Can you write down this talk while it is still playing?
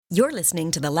You're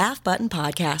listening to the Laugh Button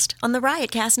Podcast on the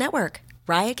Riotcast Network,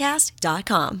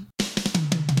 riotcast.com.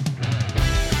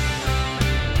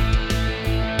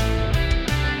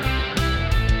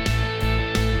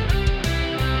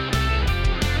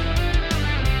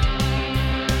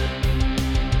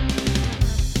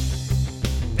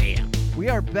 We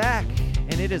are back,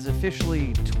 and it is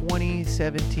officially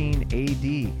 2017 AD,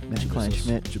 Mr.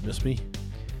 Kleinschmidt. Did you miss me?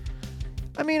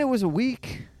 I mean, it was a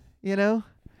week, you know?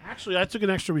 Actually, I took an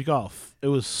extra week off. It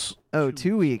was...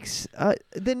 2 weeks.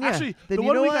 Then, yeah. Actually, then the you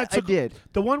one know week what? I took, I did.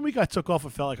 The 1 week I took off, I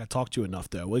felt like I talked to you enough,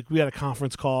 though. We had a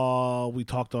conference call. We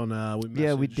talked on...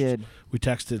 Yeah, we did. We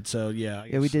texted, so yeah.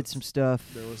 Yeah, we did some stuff.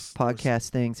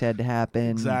 Podcast things had to happen.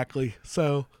 Exactly.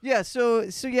 So... Yeah, so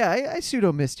yeah, I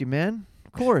pseudo-missed you, man.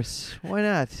 Of course. Why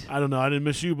not? I don't know. I didn't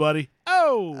miss you, buddy.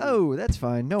 Oh, that's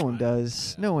fine. No one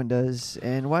does. No one does.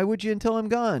 And why would you until I'm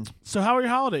gone? So how were your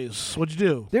holidays? What'd you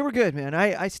do? They were good, man.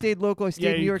 I stayed local. I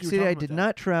stayed in New York City. I did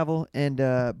not travel. And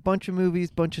bunch of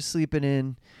movies, bunch of sleeping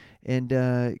in, and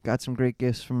got some great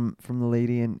gifts from the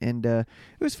lady. And it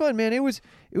was fun, man. It was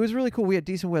really cool. We had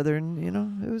decent weather, and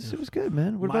it was good,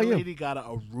 man. What about you? My lady got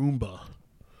a Roomba.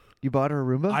 You bought her a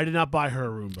Roomba? I did not buy her a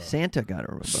Roomba. Santa got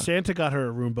her a Roomba. Santa got her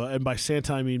a Roomba, and by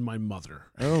Santa I mean my mother.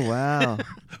 Oh, wow.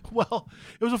 Well,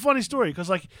 it was a funny story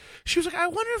because, she was like, I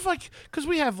wonder if, because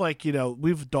we have,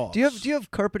 we have dogs. Do you have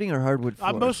carpeting or hardwood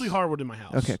floors? Mostly hardwood in my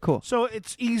house. Okay, cool. So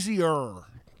it's easier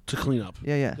to clean up.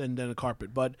 Yeah. Than a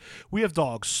carpet. But we have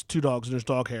dogs, 2 dogs, and there's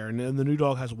dog hair, and the new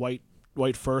dog has white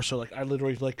fur. So I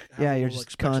literally have you're little, just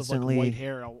specks constantly of, white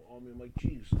hair on me. I'm like,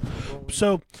 jeez.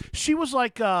 So she was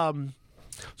like.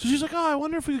 So she's like, I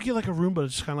wonder if we could get a Roomba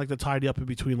just kind of to tidy up in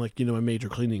between my major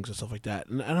cleanings and stuff like that.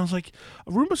 And I was like,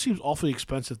 a Roomba seems awfully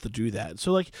expensive to do that.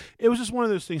 So it was just one of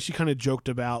those things she kind of joked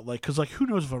about, because who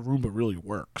knows if a Roomba really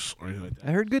works or anything like that.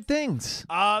 I heard good things.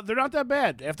 They're not that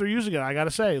bad after using it, I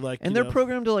gotta say. And they're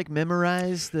programmed to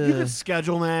memorize the. You can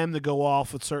schedule them to go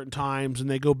off at certain times, and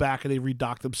they go back and they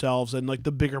redock themselves. And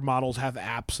the bigger models have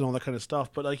apps and all that kind of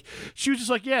stuff. But she was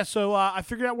just like, yeah. So I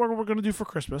figured out what we're gonna do for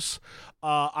Christmas.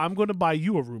 I'm gonna buy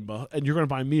you a Roomba, and you're going to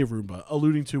buy me a Roomba,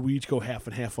 alluding to we each go half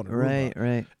and half on a Roomba.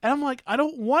 Right. And I'm like, I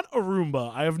don't want a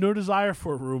Roomba. I have no desire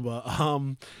for a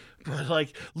Roomba.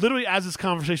 But literally as this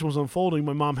conversation was unfolding,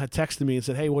 my mom had texted me and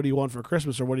said, hey, what do you want for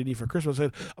Christmas, or what do you need for Christmas? I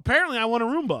said, apparently I want a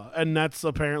Roomba. And that's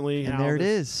apparently and how there it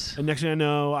is. And next thing I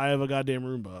know, I have a goddamn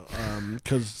Roomba.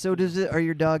 So are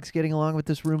your dogs getting along with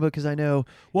this Roomba? Because I know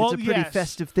it's a pretty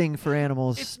festive thing for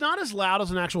animals. It's not as loud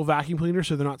as an actual vacuum cleaner,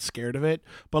 so they're not scared of it.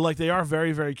 But they are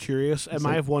very, very curious. And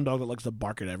I have one dog that likes to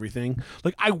bark at everything.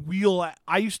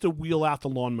 I used to wheel out the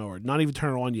lawnmower, not even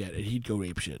turn it on yet, and he'd go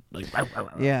apeshit.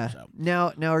 Yeah. So.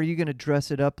 Now are you going to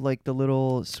dress it up like the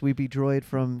little sweepy droid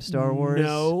from Star Wars?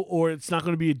 No, or it's not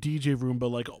going to be a DJ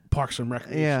Roomba like Parks and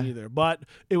Recreation either. But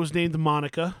it was named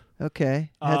Monica. Okay,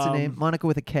 that's a name. Monica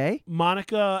with a K.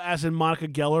 Monica, as in Monica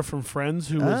Geller from Friends,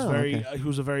 who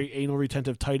was a very anal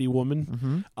retentive, tidy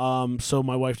woman. Mm-hmm. So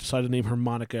my wife decided to name her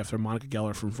Monica after Monica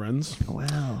Geller from Friends.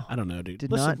 Wow, I don't know, dude. Did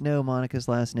not know Monica's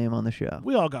last name on the show.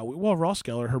 We all got Ross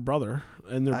Geller, her brother,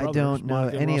 and their brother. I don't know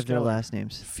Monica any Ross of their Geller. last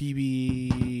names.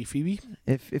 Phoebe.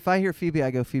 If I hear Phoebe,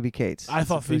 I go Phoebe Cates. I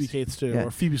thought Phoebe Cates too,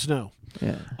 or Phoebe Snow.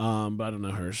 Yeah. But I don't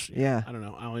know hers. Yeah. I don't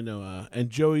know. I only know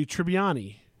and Joey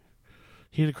Tribbiani.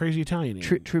 He had a crazy Italian name.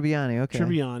 Tribbiani, okay.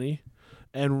 Tribbiani,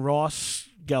 and Ross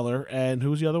Geller, and who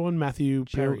was the other one? Matthew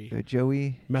Perry.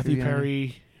 Joey. Matthew Tribbiani.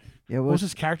 Perry. Yeah. What was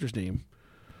his character's name?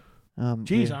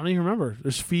 Jeez, I don't even remember.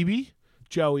 There's Phoebe,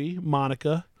 Joey,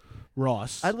 Monica,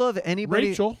 Ross. I love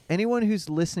Rachel. Anyone who's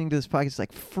listening to this podcast is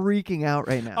freaking out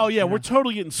right now. Oh yeah, we're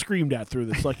totally getting screamed at through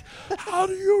this. How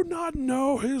do you not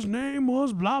know his name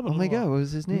was blah blah? Oh my God, what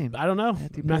was his name? I don't know.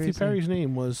 Matthew Perry's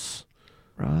name was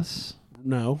Ross.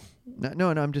 No.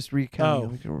 I'm just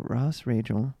recounting. Ross,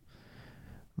 Rachel,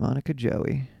 Monica,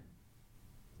 Joey,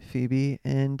 Phoebe,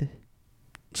 and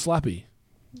Slappy.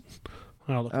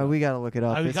 We gotta look it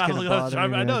up.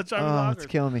 I know it's it's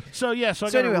killing me. So yeah, so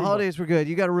anyway, holidays were good.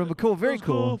 You got a Roomba, cool, very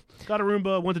cool. Got a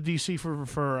Roomba. Went to DC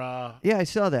for. Yeah, I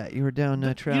saw that you were down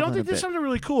traveling. You don't think there's something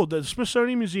really cool? The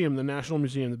Smithsonian Museum, the National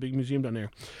Museum, the big museum down there,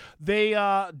 they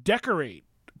decorate.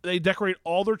 They decorate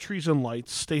all their trees and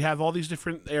lights. They have all these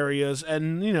different areas,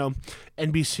 and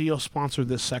NBC will sponsor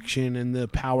this section, and the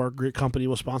power grid company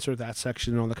will sponsor that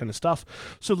section, and all that kind of stuff.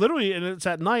 So literally, and it's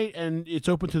at night, and it's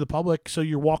open to the public. So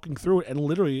you're walking through it, and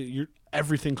literally,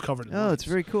 everything's covered in lights. It's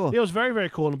very cool. Yeah, it was very,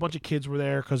 very cool, and a bunch of kids were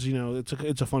there because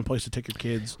it's a fun place to take your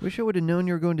kids. Wish I would have known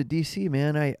you were going to DC,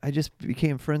 man. I just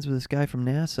became friends with this guy from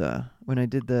NASA when I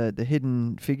did the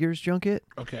Hidden Figures junket.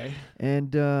 Okay.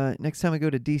 And next time I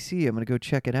go to DC, I'm gonna go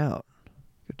check it out.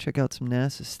 Go check out some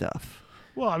NASA stuff.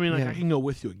 Well, I mean, like Yeah. I can go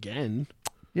with you again.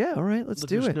 Yeah, all right, let's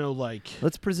do There's it. no like.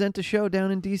 Let's present a show down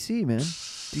in D.C., man.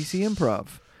 D.C. Improv.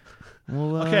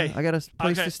 Well, Okay. I got a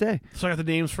place to stay. So I got the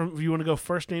names from. You want to go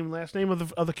first name, last name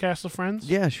of the cast of Friends?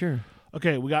 Yeah, sure.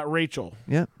 Okay, we got Rachel,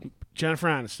 Yeah. Jennifer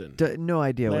Aniston, No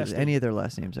idea what Last any of their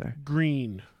last names are.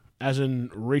 Green, as in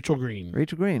Rachel Green,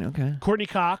 Rachel Green, okay. Courtney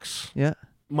Cox, Yeah.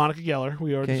 Monica Geller.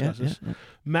 We already Okay, discussed this.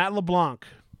 Matt LeBlanc,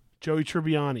 Joey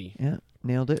Tribbiani, Yeah.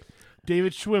 Nailed it.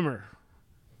 David Schwimmer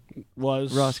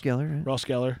was Ross Geller. Right? Ross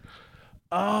Geller.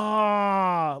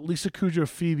 Lisa Kudrow,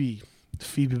 Phoebe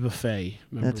Buffet.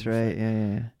 Remember That's Buffet? right.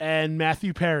 Yeah. And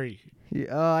Matthew Perry. Yeah.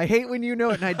 Oh, I hate when you know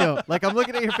it and I don't. Like I'm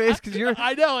looking at your face because you're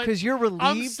I know it. because you're relieved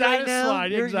I'm right now.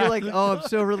 satisfied, You're like, exactly. oh, I'm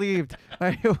so relieved. All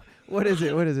right, what is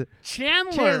it?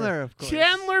 Chandler. Of course.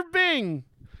 Chandler Bing.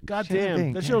 God Chandler damn.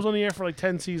 Bing, That yeah. show was on the air for like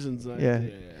 10 seasons. Yeah.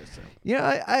 So. You know,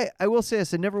 I will say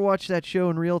this. I never watched that show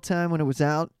in real time when it was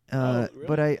out. Really?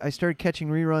 But I started catching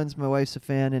reruns. My wife's a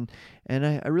fan, and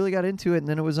I really got into it. And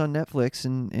then it was on Netflix,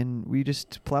 and we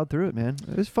just plowed through it, man.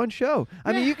 It was a fun show.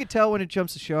 I mean, you could tell when it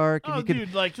jumps the shark. And Oh, you could,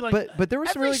 dude, like, but there were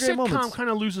some really great every moments. sitcom kind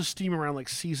of loses steam around like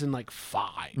season like 5.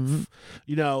 Mm-hmm.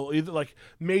 You know, either like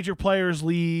major players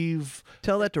leave,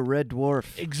 Tell that to Red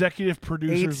Dwarf. executive 8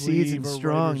 producers leave, seasons or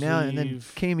strong writers now, leave. and then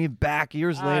came back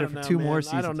years I later don't for know, 2 man. more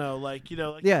seasons. I don't know, like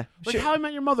Yeah, like sure. How I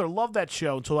Met Your Mother. Loved that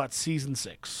show until about season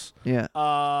 6. Yeah.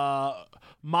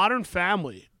 Modern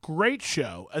Family, great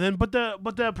show, and then but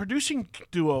the producing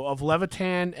duo of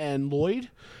Levitan and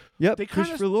Lloyd, Yep. they kinda-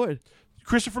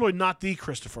 Christopher Lloyd. not the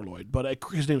Christopher Lloyd, but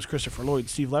his name's Christopher Lloyd,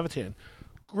 Steve Levitan.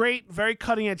 Great, very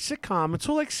cutting edge sitcom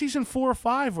until like season 4 or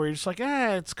 5, where you're just like,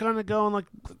 it's kind of going like,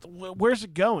 where's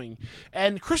it going?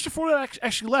 And Christopher Lloyd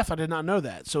actually left. I did not know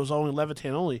that, so it was only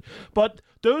Levitan only. But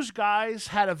those guys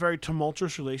had a very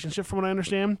tumultuous relationship, from what I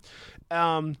understand,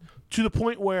 to the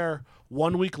point where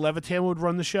one week Levitan would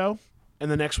run the show, and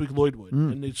the next week Lloyd would,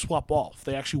 and they'd swap off.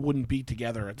 They actually wouldn't be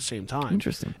together at the same time.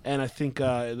 Interesting. And I think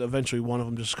eventually one of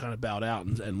them just kind of bowed out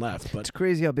and left. But It's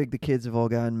crazy how big the kids have all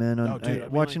gotten, man. Oh, dude, I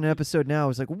mean, Watching like- an episode now, I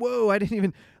was like, whoa, I didn't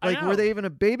even, I like, know. were they even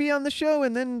a baby on the show?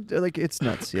 And then, like, it's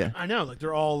nuts, yeah. I know, like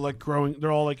they're all like growing.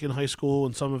 They're all like in high school,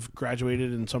 and some have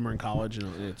graduated, and some are in college.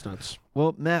 And it's nuts.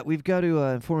 Well, Matt, we've got to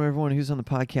inform everyone who's on the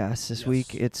podcast this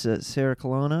week. It's Sarah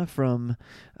Colonna from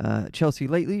Chelsea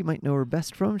Lately. You might know her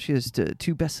best from. She has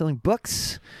 2 best-selling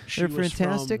books. She They're was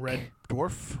fantastic. from Red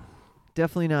Dwarf.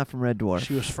 Definitely not from Red Dwarf.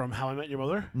 She was from How I Met Your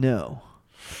Mother. No.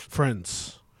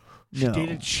 Friends. She No.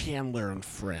 dated Chandler on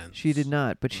Friends. She did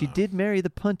not, but she did marry the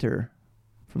punter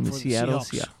from the For the Seattle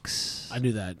Seahawks. Seahawks. I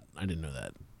knew that. I didn't know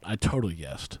that. I totally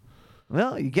guessed.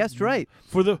 Well, you guessed right.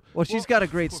 Well, She's got a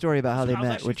great story about how they I was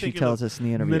met, actually which she thinking tells of us in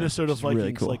the interview. Minnesota It's Vikings,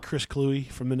 really cool. like Chris Cluey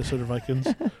from Minnesota Vikings.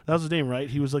 That was his name, right?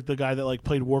 He was like the guy that like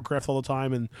played Warcraft all the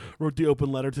time and wrote the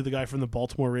open letter to the guy from the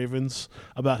Baltimore Ravens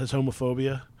about his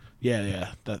homophobia. Yeah.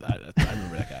 I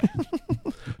remember that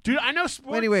guy. Dude, I know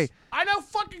sports. Anyway, I know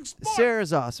fucking sports.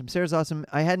 Sarah's awesome.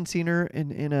 I hadn't seen her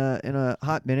in a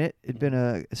hot minute. It'd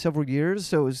been several years,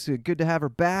 so it was good to have her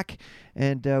back.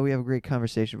 And we have a great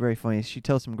conversation. Very funny. She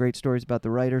tells some great stories about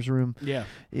the writers' room. Yeah.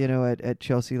 You know, at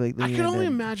Chelsea Lately. I can and, only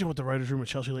imagine what the writers' room at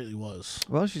Chelsea lately was.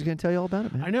 Well, she's going to tell you all about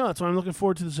it, man. I know. That's why I'm looking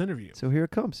forward to this interview. So here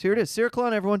it comes. Here it is. Sarah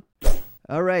Colonna, everyone.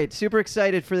 All right, super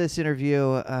excited for this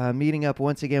interview. Meeting up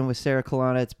once again with Sarah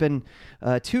Colonna. It's been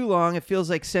too long. It feels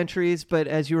like centuries, but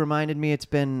as you reminded me, it's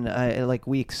been like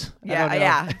weeks. I don't know.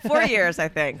 Yeah. 4 years, I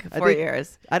think. 4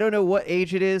 years. I don't know what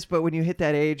age it is, but when you hit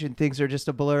that age and things are just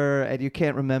a blur and you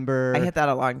can't remember. I hit that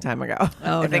a long time ago.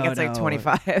 Oh, I think no, it's like no.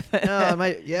 25.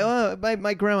 No,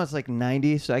 my grandma's like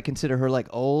 90, so I consider her like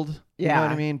old. You know Yeah.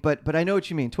 what I mean? But I know what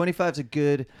you mean. 25 is a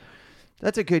good.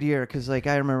 That's a good year because, like,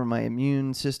 I remember my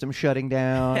immune system shutting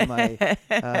down. My,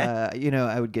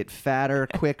 I would get fatter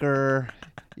quicker.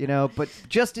 But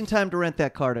just in time to rent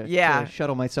that car to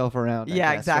shuttle myself around. I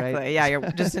Yeah, guess, exactly. right? Yeah, you're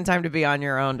just in time to be on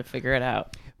your own to figure it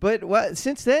out. But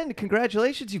since then,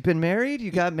 congratulations! You've been married.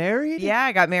 You got married. Yeah,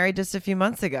 I got married just a few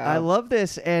months ago. I love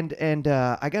this, and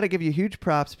I got to give you huge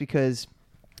props because.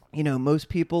 Most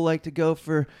people like to go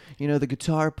for, the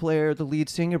guitar player, the lead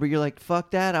singer, but you're like,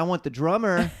 fuck that. I want the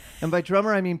drummer. And by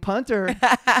drummer, I mean punter.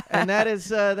 And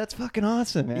that's fucking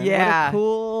awesome, man. Yeah. What a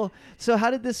cool. So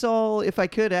how did this all, if I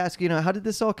could ask, how did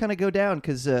this all kind of go down?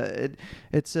 Because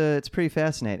it's pretty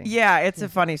fascinating. Yeah, it's a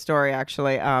funny story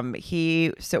actually.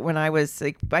 So when I was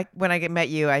when I met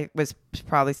you, I was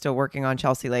probably still working on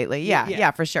Chelsea Lately.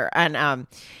 Yeah, for sure. And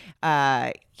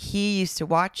he used to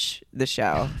watch the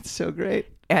show. It's so great.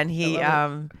 And he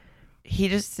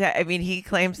just, he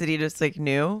claims that he just like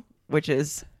knew which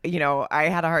is, I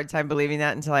had a hard time believing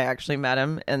that until I actually met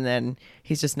him, and then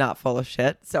he's just not full of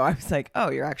shit. So I was like,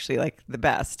 oh, you're actually like the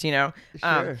best,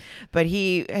 Sure. But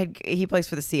he plays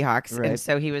for the Seahawks, Right. and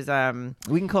so he was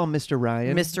we can call him Mr.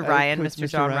 Ryan. Mr.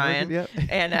 John Ryan. Yep.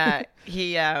 And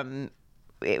he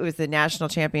it was the national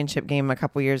championship game a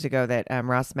couple years ago that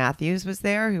Ross Matthews was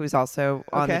there, who was also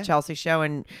on the Chelsea show,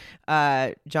 and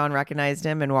John recognized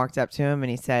him and walked up to him and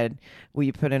he said, "Will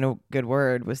you put in a good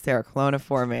word with Sarah Colonna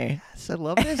for me?" Yes, I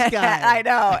love this guy. I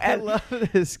know. I love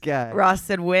this guy. Ross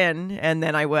said, "Win, and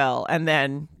then I will," and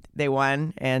then they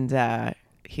won, and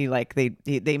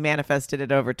they manifested it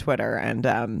over Twitter,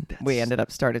 and we ended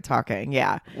up started talking.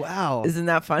 Yeah. Wow. Isn't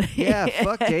that funny? Yeah.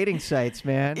 Fuck dating sites,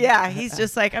 man. Yeah. He's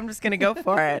just like, I'm just gonna go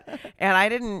for it. And I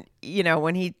didn't,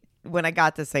 when I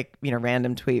got this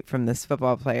random tweet from this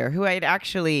football player who I had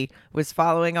actually was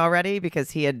following already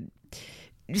because he had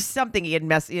something he had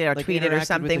tweeted or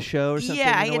something. With the show or something.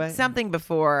 Yeah, he had something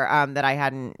before that I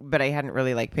hadn't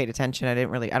really like paid attention. I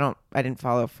didn't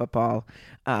follow football.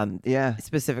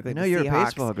 Specifically. No, the you're Seahawks. a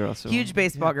baseball girl. So Huge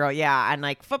baseball girl. Yeah, and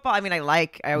like football. I mean, I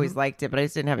always liked it, but I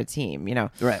just didn't have a team.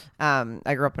 Right.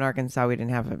 I grew up in Arkansas. We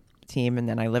didn't have a team, and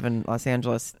then I live in Los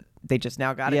Angeles. They just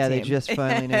now got a team. Yeah, they just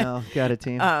finally now got a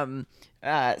team.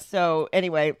 So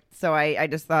anyway, I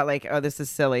just thought like, oh, this is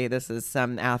silly. This is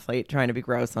some athlete trying to be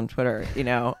gross on Twitter,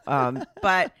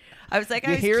 But I was like,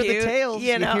 you hear cute, the tales.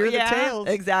 You hear the tales.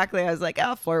 Exactly. I was like,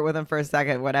 I'll flirt with him for a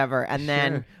second, whatever. And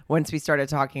then once we started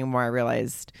talking more, I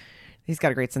realized he's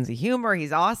got a great sense of humor.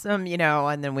 He's awesome,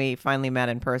 And then we finally met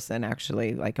in person,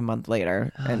 actually, like a month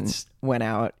later, and went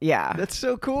out. Yeah, that's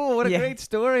so cool. What a great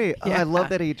story. Yeah. Oh, I love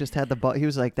that he just had the ball. He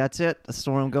was like, "That's it. That's the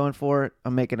one I'm going for.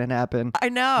 I'm making it happen. I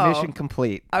know. Mission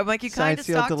complete." I'm like, you kind of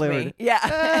stalked me.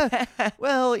 Yeah.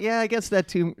 Well, yeah. I guess that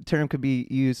term could be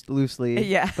used loosely.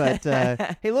 Yeah. But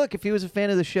hey, look, if he was a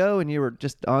fan of the show and you were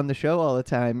just on the show all the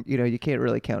time, you can't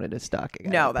really count it as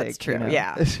stalking. No, that's true.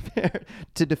 Yeah.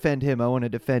 To defend him, I want to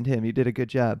defend him. You did a good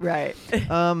job. Right.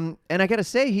 And I gotta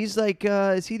say, he's like,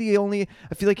 is he the only?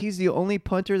 I feel like he's the only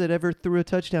punter that ever threw a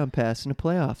touchdown pass in the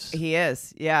playoffs. He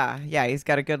is. Yeah. He's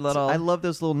got a good little. I love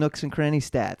those little nooks and cranny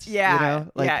stats. Yeah.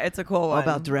 It's a cool one. All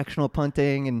about directional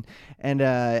punting, and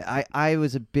I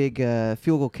was a big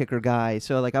field goal kicker guy,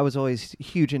 so like I was always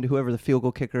huge into whoever the field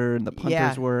goal kicker and the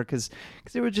punters were, because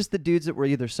they were just the dudes that were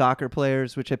either soccer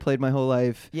players, which I played my whole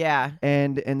life. Yeah.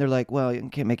 And they're like, well, you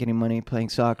can't make any money playing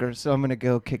soccer, so I'm gonna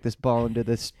go kick this ball into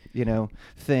this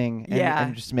thing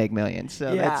and just make millions.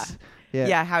 So that's.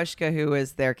 Yeah, Hauschka, who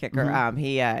was their kicker,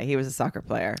 he was a soccer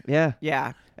player. Yeah.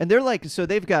 Yeah. And they're like, so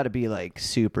they've got to be like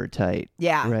super tight.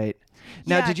 Yeah. Right.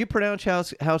 Now, did you pronounce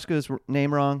Hauschka's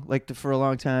name wrong for a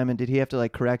long time, and did he have to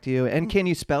like correct you? And can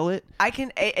you spell it? I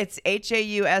can. It's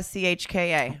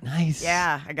Hauschka. Nice.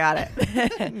 Yeah, I got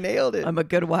it. Nailed it. I'm a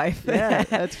good wife. Yeah,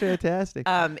 that's fantastic.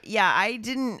 I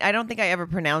don't think I ever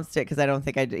pronounced it because I don't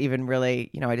think I even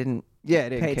really, I didn't. Yeah, I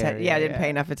didn't care. I didn't pay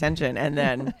enough attention. And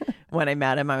then when I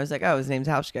met him, I was like, oh, his name's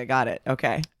Hauschka. Got it.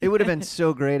 Okay. It would have been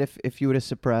so great if you would have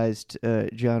surprised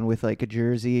John with like a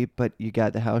jersey, but you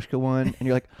got the Hauschka one, and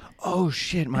you're like, oh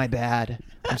shit, my bad.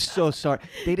 I'm so sorry.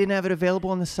 They didn't have it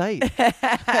available on the site.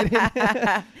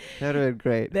 That would have been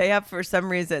great. They have, for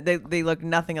some reason, they look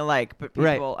nothing alike, but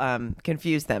people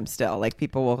confuse them still. Like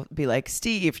people will be like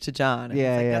Steve to John.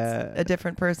 And that's a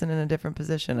different person in a different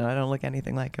position, and I don't look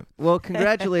anything like him. Well,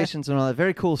 congratulations on all that.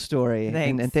 Very cool story.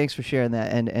 Thanks. And thanks for sharing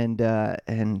that.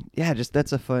 And yeah, just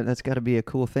that's got to be a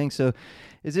cool thing. So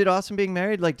is it awesome being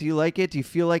married? Like, do you like it? Do you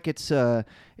feel like it's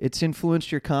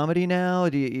influenced your comedy now?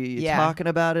 Do you talking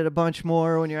about it a bunch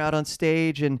more when you're out on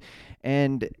stage, and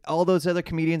all those other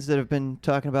comedians that have been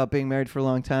talking about being married for a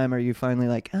long time, are you finally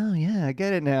like, oh yeah, I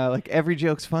get it now? Like every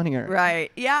joke's funnier.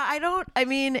 Right. Yeah,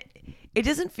 it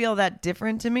doesn't feel that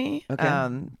different to me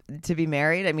to be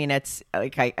married. I mean, it's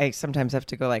like I sometimes have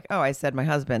to go like, oh, I said my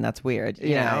husband. That's weird.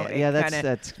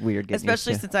 That's weird.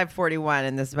 Especially since I'm 41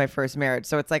 and this is my first marriage.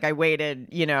 So it's like I waited,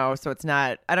 so it's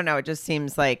not, I don't know. It just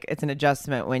seems like it's an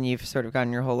adjustment when you've sort of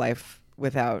gone your whole life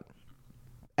without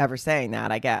ever saying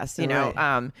that, I guess,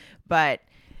 Right. But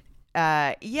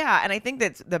and I think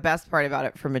that's the best part about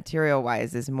it for material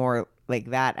wise is more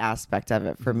like that aspect of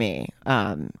it for me.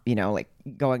 Like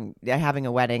having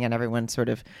a wedding and everyone sort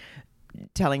of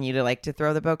telling you to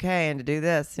throw the bouquet and to do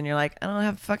this, and you're like, I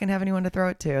don't fucking have anyone to throw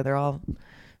it to. They're all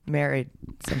married.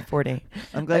 So I'm 40.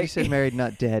 I'm glad you said married,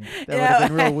 not dead. That would have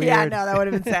been real weird. Yeah, no, that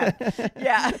would have been sad.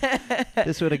 Yeah.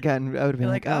 This would have gotten, I would have been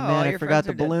like, oh man, I forgot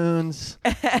the balloons.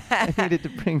 I needed to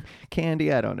bring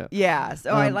candy. I don't know. Yeah.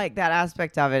 So I like that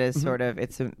aspect of it is sort of,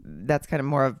 that's kind of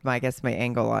more of my, I guess, my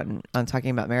angle on talking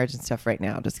about marriage and stuff right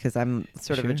now, just because I'm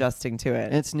sort of adjusting to it.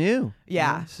 And it's new.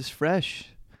 Yeah. This is fresh.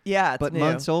 Yeah, it's but new.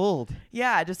 Months old.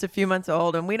 Yeah, just a few months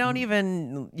old, and we don't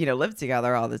even, live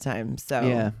together all the time. So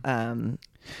yeah.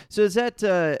 So is that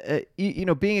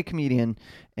being a comedian,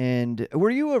 and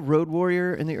were you a road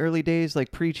warrior in the early days,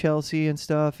 like pre-Chelsea and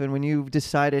stuff? And when you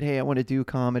decided, hey, I want to do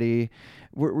comedy,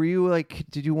 were you like,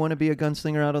 did you want to be a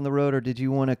gunslinger out on the road, or did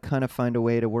you want to kind of find a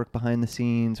way to work behind the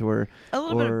scenes, or a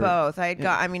little bit of both? I'd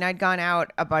gone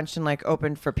out a bunch and like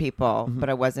opened for people, but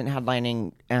I wasn't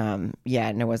headlining yet,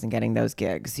 and I wasn't getting those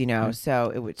gigs,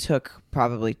 So it took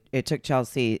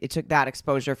Chelsea, it took that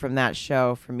exposure from that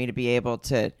show for me to be able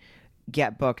to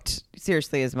get booked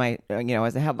seriously as my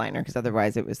as a headliner, because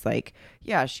otherwise it was like,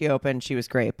 yeah, she opened, she was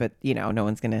great, but no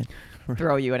one's gonna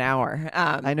throw you an hour.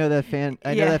 I know that know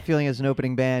that feeling as an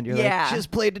opening band. You're like,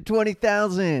 just played to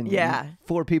 20,000. Yeah,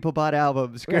 4 people bought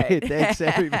albums. Great, right. Thanks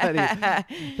everybody.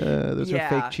 Those were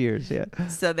fake cheers. Yeah.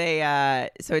 So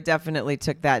so it definitely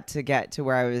took that to get to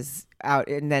where I was out,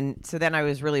 and then I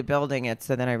was really building it,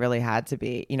 so then I really had to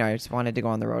be, I just wanted to go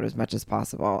on the road as much as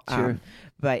possible. Sure.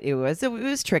 But it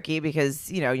was tricky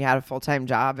because you had a full-time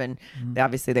job, and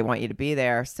obviously they want you to be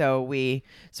there, so we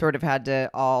sort of had to,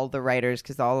 all the writers,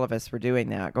 because all of us were doing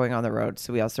that, going on the road,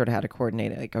 so we all sort of had to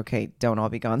coordinate it, like, okay, don't all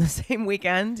be gone the same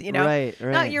weekend, right.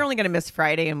 No, you're only going to miss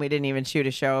Friday, and we didn't even shoot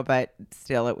a show, but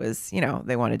still it was,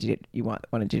 they wanted you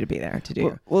to be there to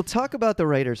do. Well, talk about the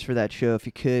writers for that show if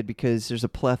you could, because there's a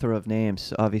plethora of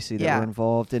names obviously that were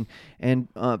involved, and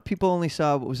people only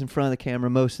saw what was in front of the camera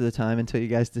most of the time until you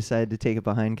guys decided to take it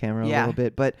behind camera a little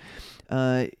bit. But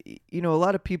a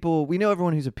lot of people, we know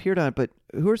everyone who's appeared on it, but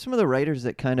who are some of the writers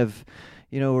that kind of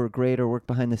were great or work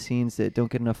behind the scenes that don't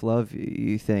get enough love,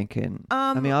 you think? And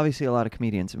I mean, obviously a lot of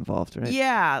comedians involved, right?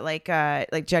 Yeah, like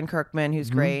Jen Kirkman, who's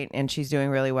great, and she's doing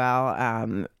really well.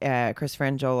 Chris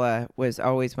Frangiola was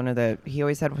always he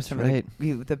always had some of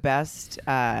the best.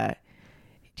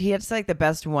 He had like the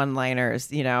best one-liners,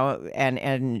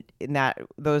 and in that,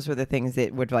 those were the things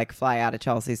that would like fly out of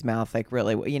Chelsea's mouth, like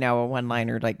really, a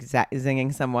one-liner like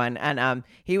zinging someone, and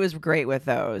he was great with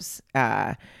those.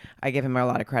 I give him a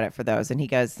lot of credit for those, and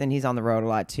he's on the road a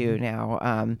lot too now.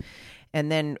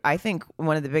 And then I think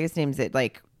one of the biggest names that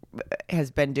like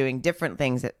has been doing different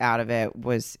things out of it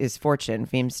is Fortune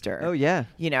Feimster. Oh yeah,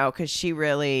 because she's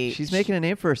making a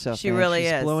name for herself. She man. really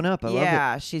she's is blowing up. I love it.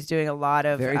 Yeah, she's doing a lot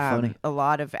of very funny. A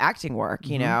lot of acting work,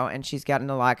 and she's gotten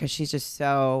a lot because she's just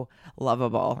so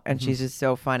lovable and she's just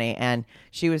so funny, and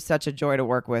she was such a joy to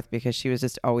work with because she was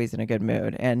just always in a good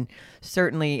mood. And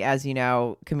certainly, as you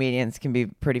know, comedians can be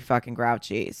pretty fucking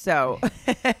grouchy. So,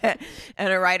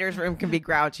 and a writer's room can be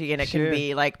grouchy, and it can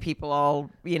be like people all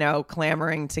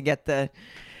clamoring to get the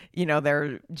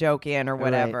their joke in or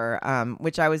whatever, right.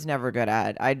 Which I was never good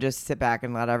at. I'd just sit back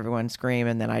and let everyone scream,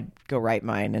 and then I'd go write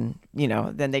mine, and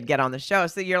then they'd get on the show.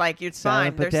 So you're like, it's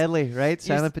silent fine. But deadly, right?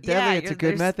 Silent but deadly. It's a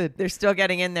good method. They're still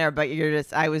getting in there, but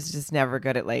I was just never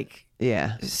good at like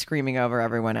screaming over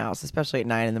everyone else, especially at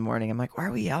 9 a.m. I'm like, why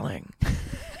are we yelling?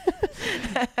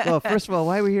 Well, first of all,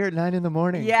 why are we here at 9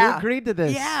 a.m? Yeah. Who agreed to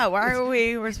this? Yeah, why are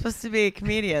we're supposed to be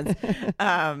comedians.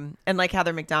 And like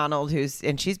Heather McDonald,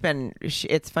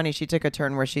 it's funny, she took a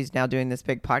turn where she's now doing this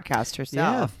big podcast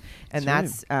herself. Yeah, and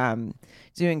that's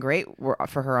doing great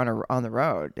for her on the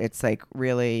road. It's like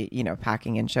really,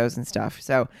 packing in shows and stuff.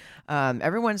 So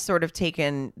everyone's sort of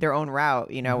taken their own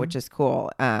route, which is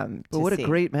cool. But what a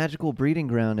great magical breeding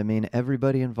ground. I mean,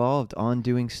 everybody involved on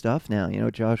doing stuff now.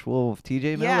 Josh Wolf,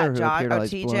 TJ Miller, who appeared on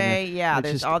TJ,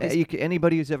 there's all these.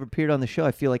 Anybody who's ever appeared on the show,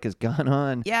 I feel like has gone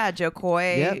on. Yeah, Joe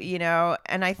Coy,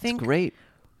 and I think it's great.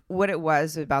 What it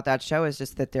was about that show is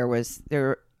just that there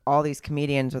were all these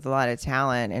comedians with a lot of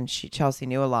talent, and Chelsea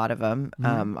knew a lot of them,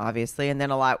 obviously, and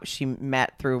then a lot she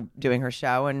met through doing her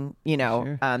show, and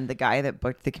the guy that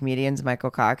booked the comedians,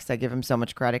 Michael Cox, I give him so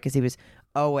much credit because he was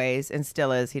always, and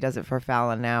still is, he does it for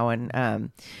Fallon now,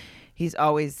 and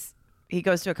he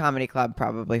goes to a comedy club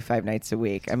probably 5 nights a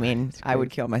week. I mean, I would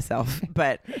kill myself,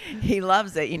 but he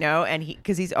loves it, and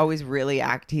because he's always really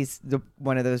he's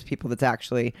one of those people that's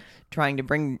actually trying to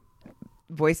bring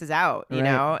voices out, you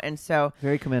know, and so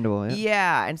very commendable.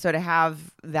 Yeah, and so to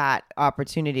have that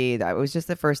opportunity, that was just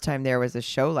the first time there was a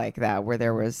show like that where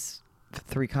there was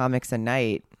 3 comics a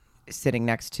night sitting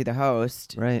next to the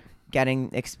host, right? Getting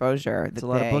exposure. It's a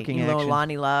lot of booking action.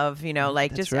 Lonnie Love,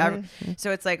 like that's just right.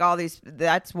 So it's like all these.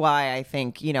 That's why I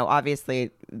think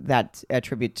obviously that's a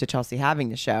tribute to Chelsea having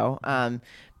the show.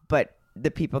 But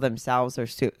the people themselves are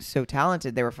so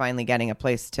talented. They were finally getting a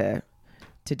place to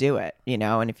do it,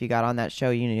 and if you got on that show,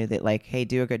 you knew that like, hey,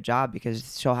 do a good job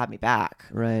because she'll have me back.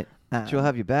 Right. She'll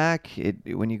have you back.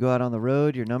 When you go out on the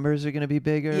road, your numbers are going to be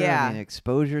bigger. Yeah. I mean,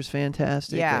 exposure's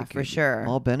fantastic. Yeah, like, for sure.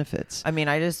 All benefits. I mean,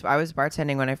 I was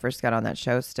bartending when I first got on that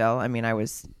show still. I mean, I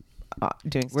was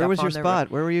doing stuff. Where was your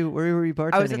spot? Where were you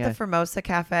bartending? I was at the Formosa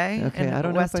Cafe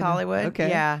in West Hollywood. Okay.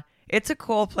 Yeah. It's a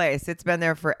cool place. It's been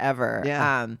there forever.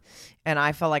 Yeah. And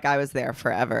I felt like I was there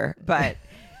forever. But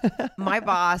my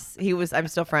boss, I'm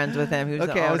still friends with him. He was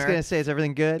the owner. I was going to say, is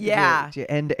everything good? Yeah. Did you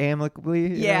end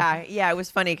amicably? Yeah. Yeah. It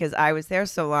was funny because I was there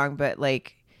so long, but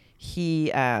like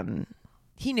he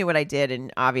knew what I did,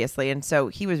 and obviously, and so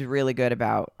he was really good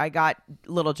about. I got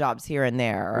little jobs here and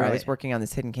there, or I was working on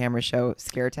this hidden camera show,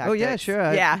 Scare Tactics. Oh yeah, sure.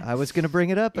 I was going to bring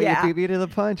it up, but you beat me to the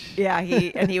punch. Yeah,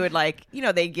 he would like,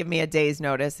 they'd give me a day's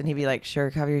notice, and he'd be like,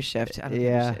 "Sure, cover your shift."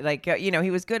 Like,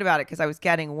 he was good about it because I was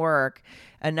getting work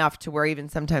enough to where even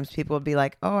sometimes people would be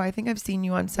like, "Oh, I think I've seen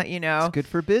you on set." It's good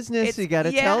for business. You got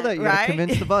to tell that. You got to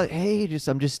convince the boss. Hey,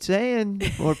 I'm just saying,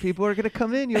 more people are going to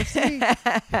come in. You'll see.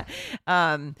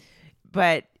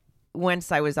 But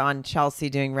once I was on Chelsea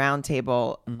doing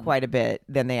Roundtable quite a bit,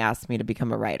 then they asked me to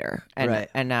become a writer. And, right.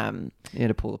 And you had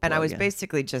to pull a plug, and I was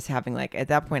basically just having like, at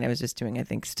that point I was just doing, I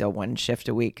think, still one shift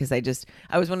a week because I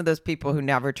was one of those people who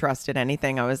never trusted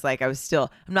anything. I'm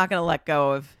not going to let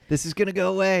go of this is going to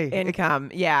go away.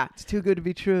 Income. Yeah. It's too good to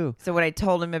be true. So when I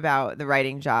told him about the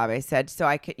writing job, I said, so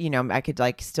I could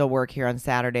like still work here on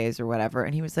Saturdays or whatever.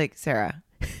 And he was like, "Sarah,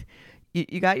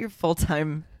 you got your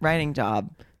full-time writing job.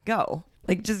 Go.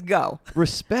 Like, just go."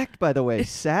 Respect, by the way.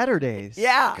 Saturdays.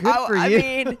 Yeah. Good for you.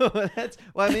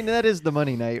 I mean, that is the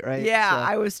money night, right? Yeah. So.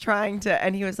 I was trying to,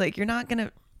 and he was like, "You're not going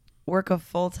to work a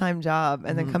full-time job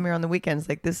and then come here on the weekends.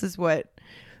 Like, this is what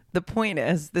the point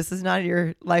is. This is not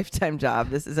your lifetime job.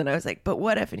 This isn't." I was like, "But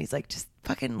what if?" And he's like, "Just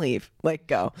fucking leave. Like,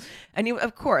 go." And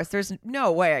of course, there's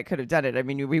no way I could have done it. I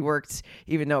mean, we worked,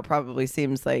 even though it probably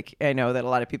seems like, I know that a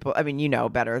lot of people, I mean,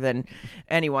 better than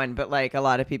anyone, but like a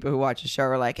lot of people who watch the show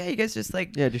are like, "Hey, you guys just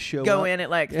like just show go up in at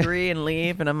like 3 and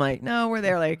leave." And I'm like, "No, we're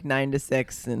there like 9 to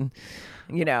 6 and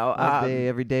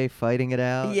every day fighting it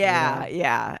out."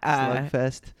 Yeah.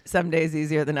 Slugfest. Some days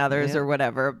easier than others or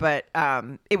whatever. But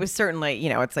it was certainly,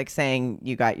 it's like saying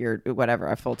you got your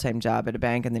a full-time job at a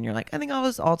bank, and then you're like, "I think I'll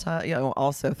just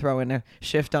also throw in a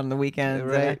shift on the weekends."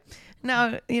 Right.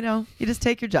 No, you just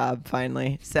take your job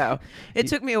finally. So it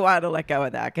took me a while to let go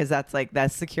of that because that's like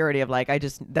that security of like,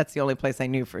 that's the only place I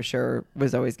knew for sure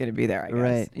was always going to be there, I guess.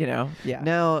 Right. Yeah.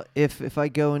 Now, if I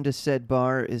go into said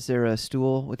bar, is there a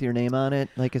stool with your name on it?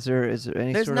 Like, is there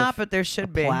any There's sort not, of but there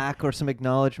should be plaque or some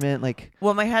acknowledgement? Like,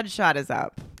 well, my headshot is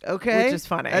up. Okay. Which is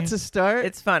funny. That's a start.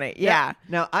 It's funny. Yeah.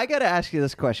 Now, I got to ask you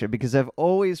this question because I've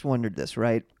always wondered this,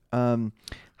 right?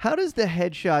 How does the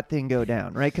headshot thing go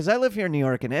down, right? Because I live here in New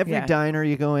York, and every diner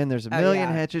you go in, there's a million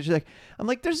headshots. I'm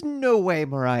like, there's no way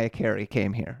Mariah Carey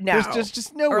came here. No. There's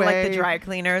just no way. Or like the dry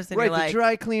cleaners. And right, you're like, the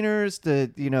dry cleaners,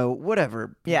 the,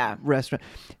 whatever restaurant.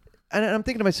 And I'm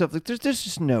thinking to myself, like, there's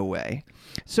just no way.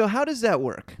 So how does that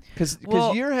work? Because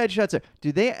your headshots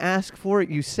do they ask for it?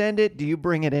 You send it? Do you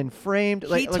bring it in framed?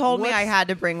 He told me I had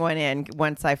to bring one in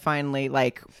once I finally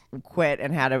like quit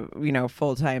and had a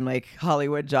full-time like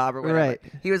Hollywood job or whatever. Right.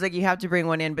 He was like, you have to bring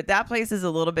one in, but that place is a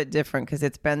little bit different because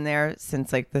it's been there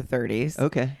since like the 30s.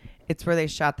 Okay. It's where they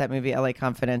shot that movie LA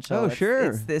Confidential. Oh,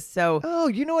 sure. It's this so. Oh,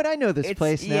 you know what? I know this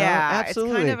place now. Yeah,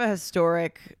 absolutely. It's kind of a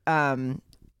historic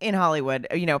in Hollywood,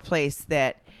 place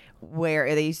that. Where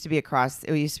it used to be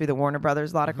the Warner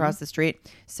Brothers lot across the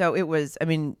street. So it was,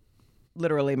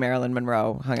 literally Marilyn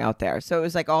Monroe hung out there. So it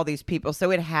was like all these people. So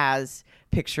it has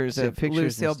pictures of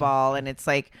Lucille Ball, and it's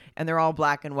like, and they're all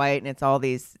black and white, and it's all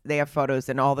these, they have photos,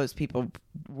 and all those people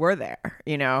were there,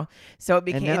 So it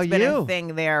became, it's been a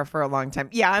thing there for a long time.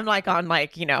 Yeah, I'm like on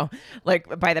like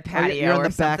by the patio. You're on the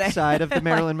back side of the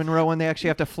Marilyn Monroe one. They actually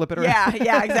have to flip it around.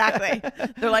 Yeah, exactly.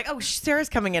 They're like, "Oh, Sarah's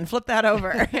coming in. Flip that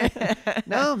over."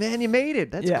 No, man, you made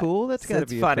it. That's cool. That's gotta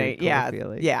be funny. A cool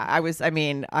feeling. Yeah.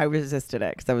 I resisted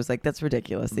it because I was like, "That's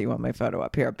ridiculous that you want my photo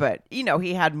up here." But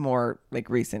he had more like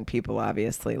recent people,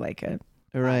 obviously, like a.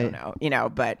 Right. I don't know,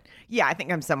 but yeah, I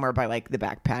think I'm somewhere by like the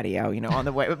back patio, on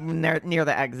the way near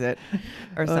the exit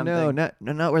or something. Oh no,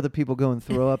 not where the people go and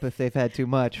throw up if they've had too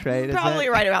much, right? Probably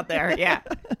right about there. Yeah.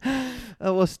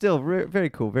 Oh well, still very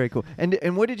cool, very cool.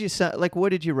 And what did you what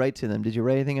did you write to them? Did you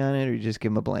write anything on it, or you just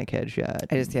give them a blank headshot?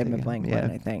 I just gave them a blank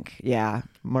one, I think. Yeah.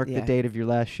 Mark the date of your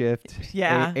last shift.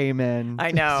 Yeah. Amen.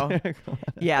 I know.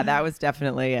 Yeah, that was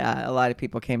definitely a lot of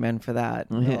people came in for that.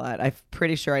 A lot. I'm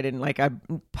pretty sure I'm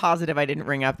positive I didn't didn't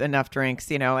ring up enough drinks,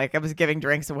 like I was giving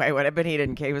drinks away, but he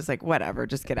didn't care. He was like, whatever,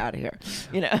 just get out of here.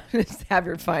 Just have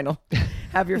your final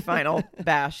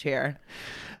bash here.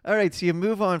 All right, so you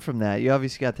move on from that. You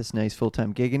obviously got this nice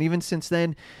full-time gig, and even since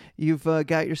then, you've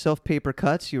got yourself paper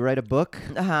cuts. You write a book,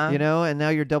 and now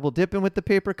you're double dipping with the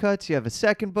paper cuts. You have a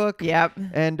second book. Yep.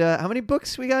 And how many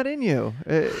books we got in you?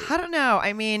 I don't know.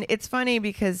 I mean, it's funny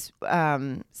because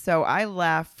so I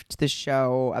left the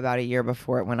show about a year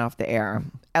before it went off the air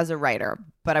as a writer,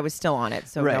 but I was still on it,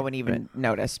 so no one even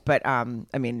noticed. But I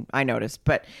mean, I noticed,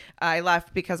 but I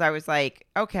left because I was like,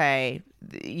 okay,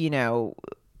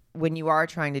 when you are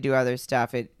trying to do other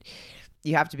stuff,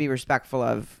 you have to be respectful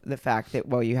of the fact that,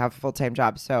 you have a full-time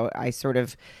job. So I sort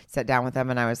of sat down with them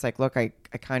and I was like, look, I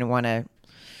kind of want to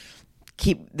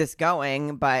keep this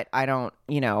going, but I don't,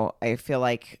 I feel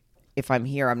like if I'm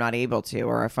here, I'm not able to,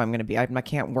 or if I'm going to be, I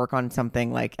can't work on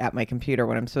something like at my computer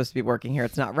when I'm supposed to be working here.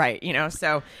 It's not right,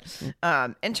 So,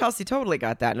 and Chelsea totally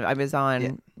got that. I was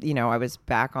on, I was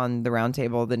back on the round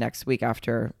table the next week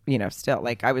after, still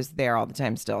like I was there all the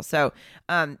time still. So,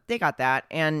 they got that.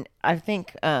 And I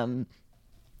think, what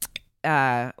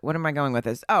am I going with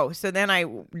this? Oh, so then I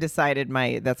decided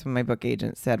that's when my book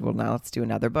agent said, well, now let's do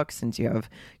another book since you have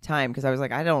time. Cause I was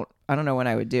like, I don't know when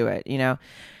I would do it,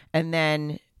 and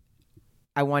then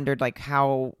I wondered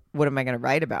what am I going to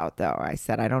write about though? I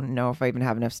said, I don't know if I even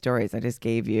have enough stories. I just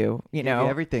gave you,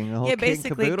 everything. The whole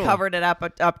basically covered it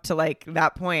up to like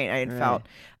that point I had felt.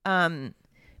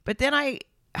 But then I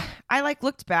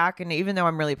looked back, and even though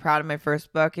I'm really proud of my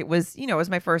first book, it was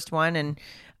my first one. And,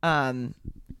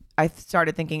 I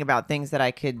started thinking about things that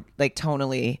I could like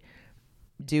tonally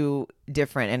do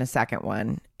different in a second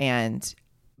one. And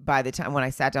by the time when I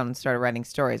sat down and started writing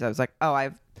stories, I was like,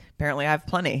 oh, apparently I have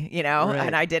plenty,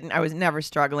 and I was never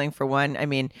struggling for one. I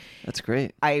mean, that's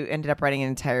great. I ended up writing an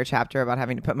entire chapter about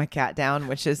having to put my cat down,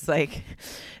 which is like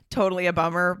totally a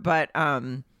bummer. But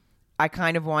I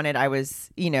kind of wanted, I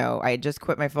had just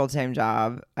quit my full-time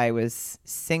job. I was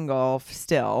single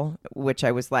still, which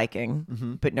I was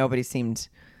liking, but nobody seemed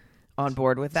on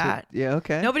board with that. Yeah,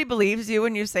 okay. Nobody believes you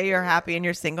when you say you're happy and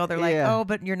you're single. They're like, oh,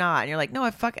 but you're not. And you're like, no,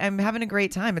 I'm having a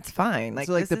great time. It's fine. Like,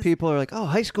 the people are like, oh,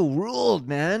 high school ruled,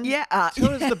 man. Yeah. It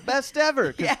was the best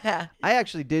ever. Yeah. I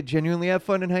actually did genuinely have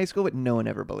fun in high school, but no one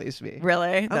ever believes me.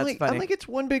 Really? That's funny. I'm like, it's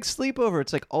one big sleepover.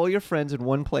 It's like all your friends in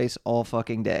one place all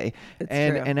fucking day. It's true.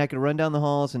 And I could run down the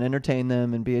halls and entertain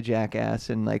them and be a jackass,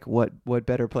 and like what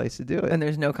better place to do it? And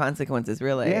there's no consequences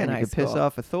really in and high you could school. piss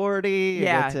off authority.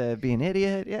 Yeah. You get to be an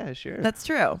idiot. Yeah, sure. That's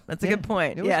true. That's a good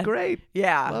point. It was great.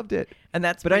 Yeah. Loved it. And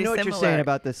that's But I know what you're saying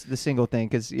about the single thing,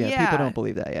 because people don't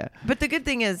believe that. Yeah. But the good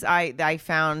thing is I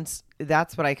found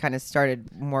that's what I kind of started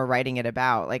more writing it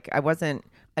about. Like I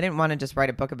didn't want to just write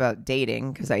a book about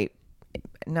dating, because I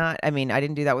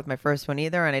didn't do that with my first one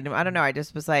either. And I don't know. I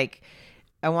just was like,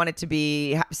 I wanted to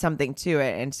be something to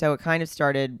it. And so it kind of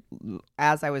started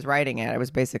as I was writing it. I was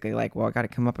basically like, well, I got to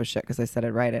come up with shit because I said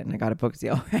I'd write it and I got a book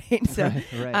deal. Right. So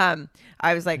right.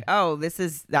 I was like, oh,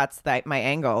 my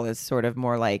angle is sort of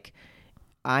more like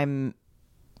I'm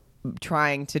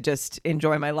trying to just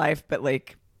enjoy my life. But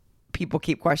like people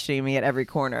keep questioning me at every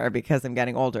corner because I'm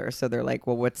getting older. So they're like,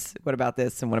 well, what about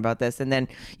this? And what about this? And then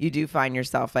you do find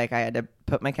yourself like, I had to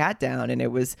put my cat down, and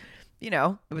it was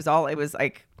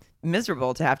like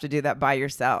miserable to have to do that by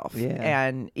yourself. Yeah.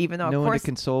 And even though, no of course, one to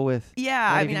console with.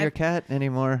 Yeah. Not even your cat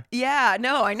anymore. Yeah.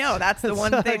 No, I know. That's the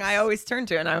one thing I always turn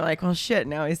to. And I'm like, well, shit,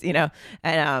 now he's, and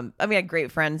I had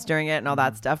great friends during it and all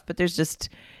that stuff. But there's just,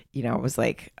 it was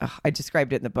like, I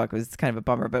described it in the book. It was kind of a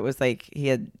bummer, but it was like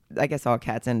I guess all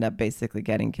cats end up basically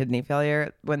getting kidney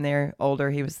failure when they're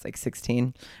older. He was like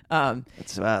 16.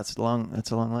 That's a long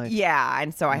life. Yeah.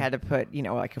 And so I had to put,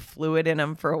 like a fluid in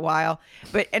him for a while.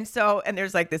 And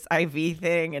there's like this IV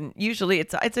thing. And usually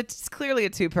it's clearly a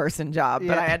 2-person job,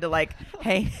 but I had to like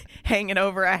hang it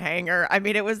over a hanger. I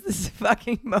mean, it was this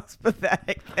fucking most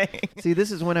pathetic thing. See,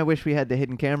 this is when I wish we had the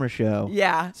hidden camera show.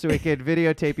 Yeah. So we could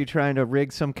videotape you trying to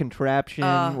rig some contraption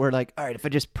where like, all right, if I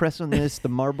just press on this, the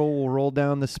marble will roll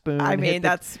down the spoon. I mean,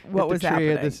 that's what was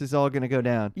happening. This is all going to go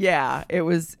down. Yeah, it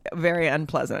was very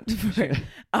unpleasant.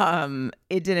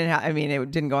 It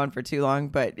didn't go on for too long,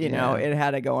 but it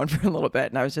had to go on for a little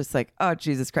bit. And I was just like, oh,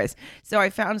 Jesus Christ. So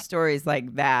I found stories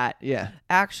like that. Yeah.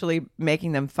 Actually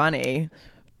making them funny.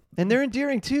 And they're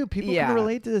endearing too. People can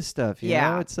relate to this stuff. You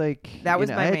know? It's like, that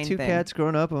was my main thing. I had 2 cats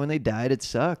growing up, and when they died, it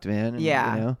sucked, man.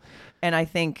 And, And I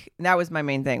think that was my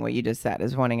main thing, what you just said,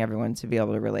 is wanting everyone to be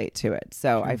able to relate to it.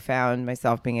 So I found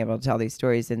myself being able to tell these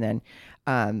stories, and then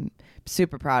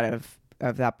super proud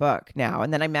of that book now.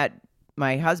 And then I met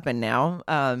my husband now.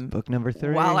 Book number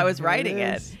 3. While I was writing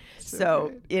it.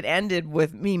 So it ended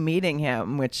with me meeting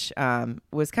him, which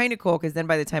was kind of cool because then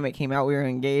by the time it came out, we were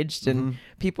engaged and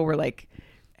people were like,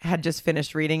 had just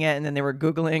finished reading it and then they were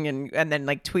Googling and then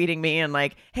like tweeting me and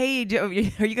like, hey, are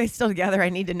you guys still together? I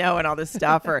need to know and all this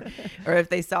stuff. Or if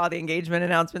they saw the engagement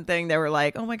announcement thing, they were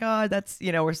like, oh my God, that's,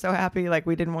 we're so happy. Like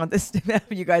we didn't want this to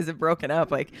happen. You guys have broken up.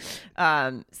 Like,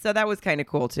 so that was kind of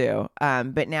cool too.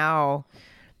 But now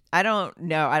I don't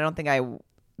know. I don't think I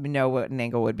know what an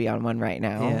angle would be on one right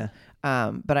now. Yeah.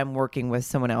 But I'm working with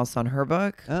someone else on her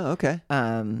book. Oh, okay.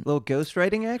 Little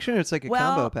ghostwriting action, or it's like a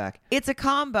combo pack? It's a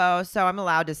combo, so I'm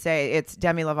allowed to say it's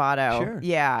Demi Lovato. Sure.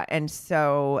 Yeah, and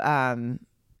so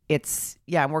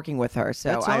I'm working with her, so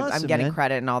That's I'm awesome, getting man.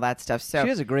 credit and all that stuff. So She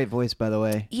has a great voice, by the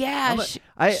way. yeah,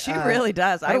 she really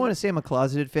does. I don't want to say I'm a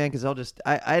closeted fan because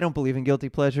I don't believe in guilty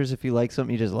pleasures. If you like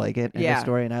something, you just like it. End of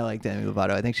story. And I like Demi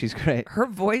Lovato. I think she's great. Her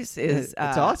voice is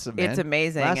it's awesome, man. It's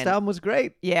amazing. Last album was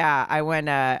great. Yeah, I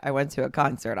went to a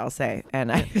concert, I'll say,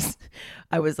 and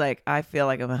I was like, I feel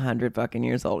like I'm 100 fucking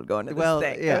years old going to this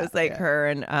thing. Yeah, it was like her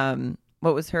and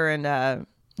what was her and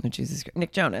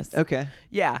Nick Jonas. Okay.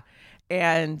 Yeah,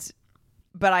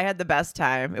 but I had the best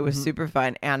time. It was super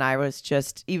fun. And I was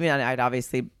just, even I'd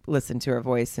obviously listened to her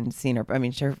voice and seen her. I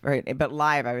mean, sure, right, but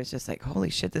live, I was just like, holy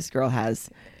shit, this girl has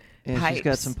pipes. She's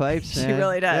got some pipes. She man.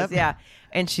 really does, Yep. yeah.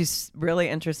 And she's really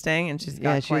interesting and she's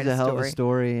got quite she's a hell of a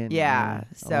story. And, yeah.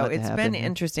 a So lot to it's happen. been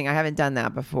interesting. I haven't done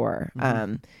that before.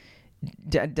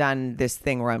 Done this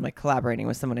thing where I'm like collaborating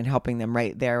with someone and helping them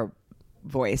write their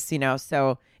voice,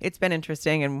 so it's been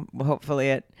interesting and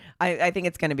hopefully I think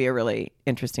it's going to be a really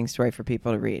interesting story for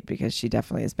people to read because she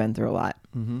definitely has been through a lot.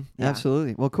 Yeah.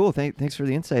 Absolutely. Well, cool. Thanks for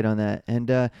the insight on that.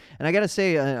 And I got to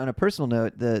say, on a personal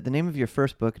note, the name of your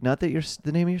first book, not that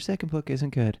the name of your second book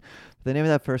isn't good, but the name of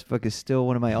that first book is still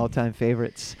one of my all-time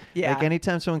favorites. Yeah. Like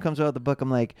anytime someone comes out with a book,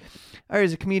 I'm like, all right,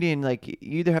 as a comedian, like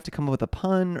you either have to come up with a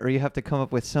pun or you have to come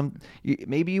up with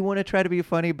maybe you want to try to be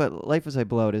funny, but Life as I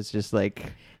Blow It is just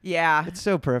like, yeah, it's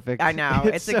so perfect. I know.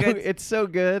 It's so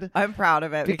good. I'm proud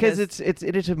of it because it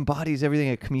just embodies everything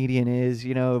a comedian is,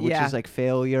 which is like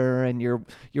failure and you're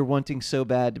wanting so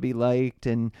bad to be liked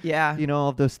and all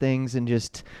of those things, and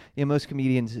just most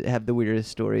comedians have the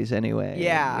weirdest stories anyway.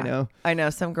 Yeah, I know.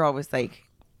 Some girl was like,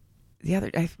 the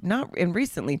other, and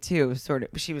recently too, sort of.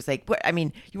 She was like, "What? I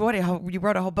mean, you wrote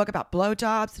a whole book about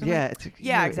blowjobs."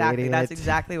 Yeah, exactly. Idiot. That's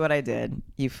exactly what I did.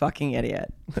 You fucking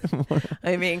idiot.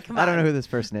 I mean, come on. I don't know who this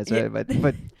person is, right?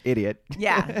 but idiot.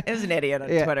 Yeah, it was an idiot on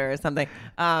Twitter or something.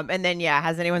 And then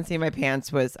Has Anyone Seen My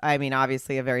Pants? Was, I mean,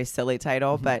 obviously a very silly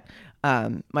title, but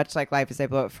much like Life as I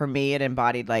Blow It, for me, it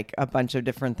embodied like a bunch of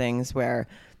different things. Where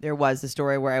there was a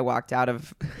story where I walked out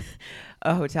of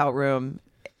a hotel room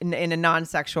in a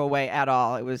non-sexual way at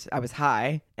all. I was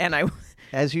high, and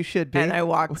as you should be. And I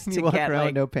walked when to you walk get around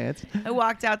like no pants. I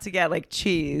walked out to get like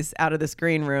cheese out of this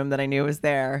green room that I knew was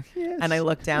there, and I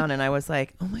looked down and I was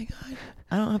like, oh my God,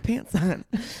 I don't have pants on.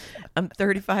 I'm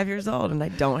 35 years old and I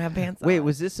don't have pants on. Wait,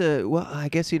 was this I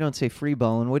guess you don't say free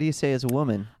balling. What do you say as a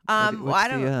woman? I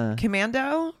don't.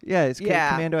 Commando? Yeah, it's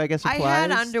commando, I guess, applies. I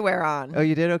had underwear on. Oh,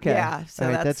 you did? Okay. Yeah, so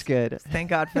all right, that's good. Thank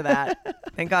God for that.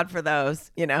 Thank God for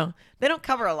those. They don't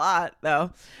cover a lot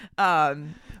though.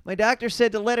 My doctor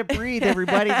said to let it breathe,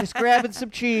 everybody. Just grabbing some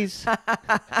cheese.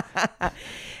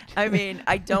 I mean,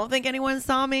 I don't think anyone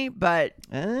saw me, but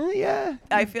yeah,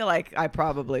 I feel like I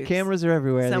probably. Cameras are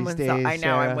everywhere these days. I know.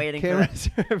 Sarah. I'm waiting.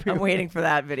 I'm waiting for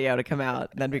that video to come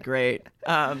out. That'd be great.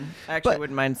 I actually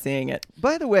wouldn't mind seeing it.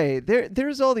 By the way,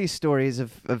 there's all these stories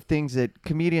of things that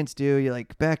comedians do. You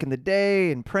like back in the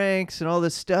day and pranks and all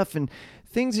this stuff and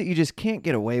things that you just can't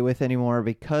get away with anymore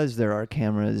because there are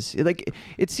cameras. Like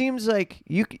it seems like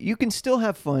you can still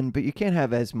have fun, but you can't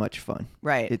have as much fun.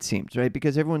 Right. It seems, right?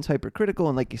 Because everyone's hypercritical,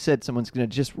 and like you said, someone's going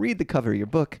to just read the cover of your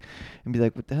book and be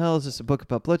like, "What the hell is this? A book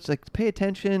about blood?" It's like, pay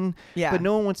attention. Yeah. But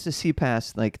no one wants to see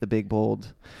past like the big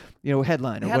bold,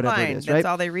 headline or whatever it is. Right. That's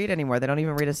all they read anymore. They don't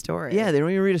even read a story. Yeah, they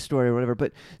don't even read a story or whatever.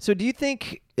 But so, do you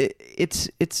think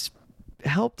it's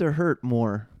helped or hurt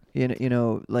more?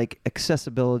 Like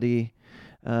accessibility.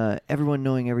 Everyone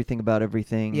knowing everything about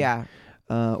everything,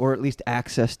 or at least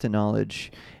access to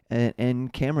knowledge,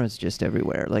 and cameras just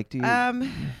everywhere. Like, do you?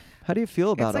 How do you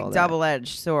feel about all that? It's like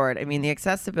double-edged sword. I mean, the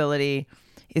accessibility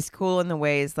is cool in the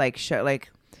ways like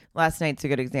last night's a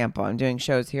good example. I'm doing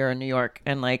shows here in New York,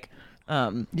 and like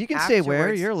you can say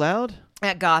where you're allowed.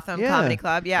 At Gotham Comedy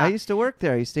Club, yeah. I used to work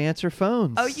there. I used to answer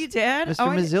phones. Oh, you did?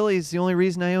 Mr. Mazzilli's the only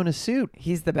reason I own a suit.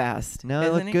 He's the best. Now I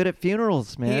look good at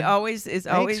funerals, man. He always is.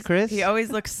 Thanks, Chris. He always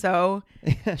looks so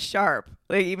sharp.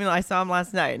 Like, even I saw him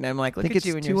last night, and I'm like, look at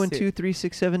you in your suit.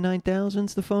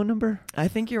 212-367-9000's the phone number. I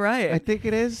think you're right. I think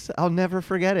it is. I'll never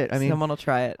forget it. I mean, someone will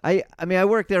try it. I mean, I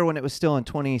worked there when it was still on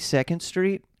 22nd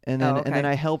Street. And then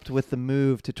I helped with the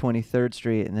move to 23rd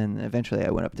Street, and then eventually I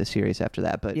went up to Sirius after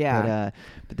that. But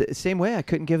the same way, I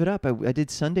couldn't give it up. I did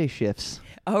Sunday shifts.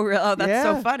 Oh, really? Oh, that's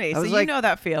so funny. So you know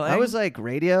that feeling. I was like,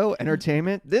 radio,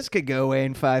 entertainment, this could go away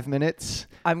in 5 minutes.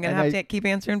 I'm going to have to keep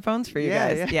answering phones for you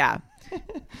guys. Yeah.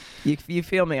 You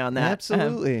feel me on that.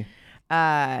 Absolutely.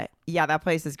 That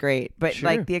place is great. But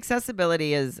like the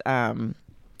accessibility is,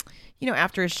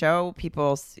 after a show,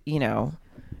 people,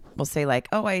 will say like,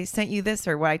 oh, I sent you this,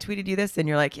 or what, I tweeted you this, and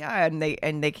you're like, yeah, and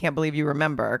they can't believe you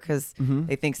remember because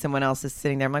they think someone else is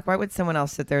sitting there. I'm like, why would someone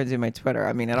else sit there and do my Twitter?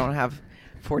 I mean, I don't have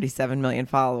 47 million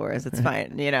followers. It's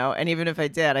fine, and even if I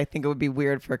did, I think it would be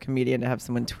weird for a comedian to have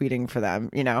someone tweeting for them,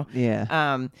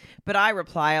 Yeah. But I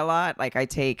reply a lot. Like, I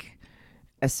take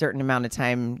a certain amount of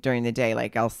time during the day.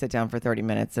 Like, I'll sit down for 30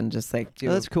 minutes and just like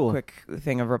do a quick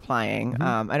thing of replying.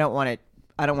 I don't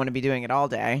want to be doing it all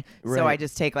day. Right. So I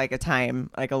just take like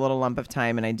a little lump of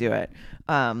time, and I do it.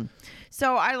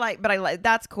 So I like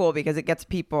that's cool because it gets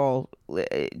people,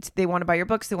 they want to buy your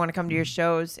books, they want to come to your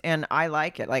shows, and I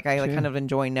like it. Like, I kind of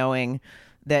enjoy knowing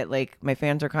that like my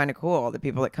fans are kind of cool. The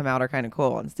people that come out are kind of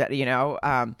cool instead,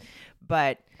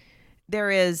 but there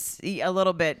is a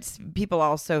little bit, people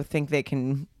also think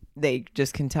they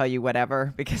just can tell you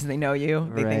whatever because they know you.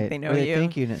 They think they know you.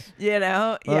 Think you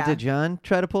know. Well, did John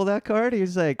try to pull that card? He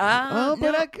was like, but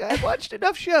I watched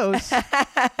enough shows.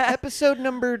 Episode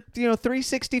number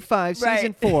 365,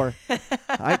 season 4.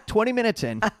 20 minutes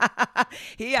in.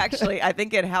 He actually, I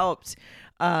think it helped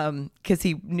because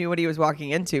he knew what he was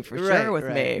walking into for sure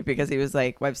with me, because he was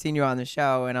like, well, I've seen you on the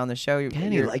show, and on the show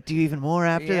he liked you even more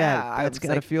after that. That's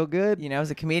gotta feel good. As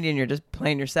a comedian, you're just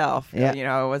playing yourself. It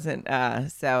wasn't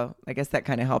so I guess that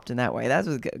kind of helped in that way. That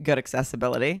was good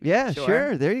accessibility. Yeah,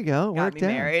 sure. There you go. Got Worked me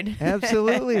out. Married.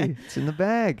 Absolutely. It's in the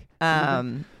bag.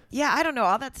 Yeah, I don't know,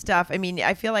 all that stuff. I mean,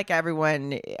 I feel like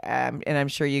everyone, and I'm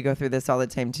sure you go through this all the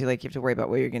time too, like you have to worry about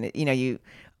what you're going to, you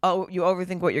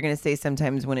overthink what you're going to say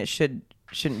sometimes when it shouldn't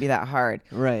be that hard.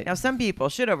 Right. Now, some people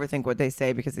should overthink what they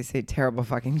say because they say terrible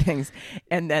fucking things,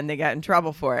 and then they get in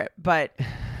trouble for it. But,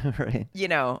 right.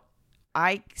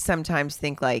 I sometimes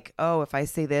think like, oh, if I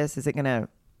say this, is it going to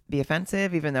be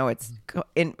offensive, even though it's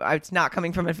not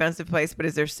coming from an offensive place, but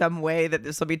is there some way that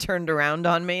this will be turned around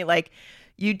on me? Like,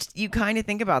 you kind of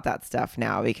think about that stuff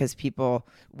now because people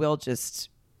will just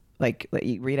like let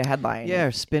you read a headline. Yeah,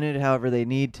 or spin it however they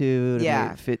need to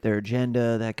fit their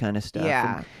agenda, that kind of stuff.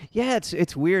 Yeah. And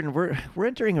it's weird, and we're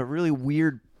entering a really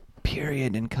weird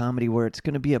period in comedy where it's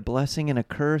going to be a blessing and a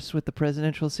curse with the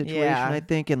presidential situation, I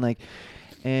think.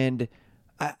 And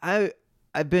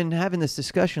I've been having this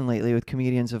discussion lately with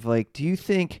comedians of like, do you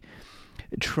think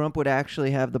Trump would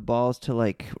actually have the balls to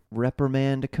like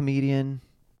reprimand a comedian?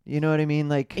 You know what I mean?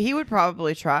 Like, he would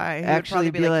probably try.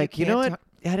 Actually be like, you know what?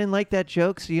 I didn't like that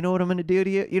joke, so you know what I'm going to do to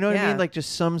you? You know what I mean? Like,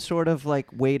 just some sort of like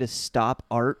way to stop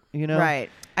art, Right.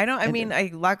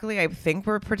 Luckily I think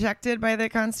we're protected by the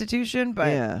Constitution,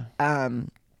 but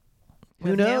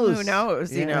who knows? Who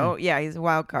knows? Yeah. He's a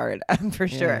wild card for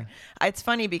sure. It's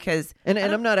funny because, and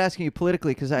I'm not asking you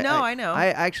politically because I know. I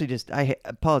actually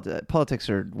politics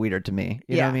are weird to me.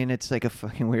 You know what I mean? It's like a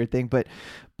fucking weird thing, but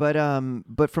from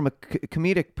a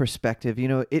comedic perspective,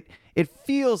 it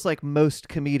feels like most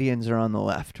comedians are on the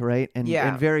left, right? And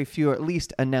very few at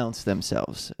least announce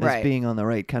themselves as being on the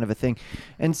right, kind of a thing.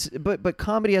 And but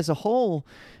comedy as a whole,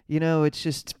 it's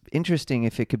just interesting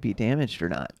if it could be damaged or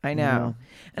not. I know.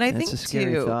 And I think it's a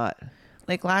scary thought.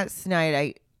 Like last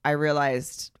night, I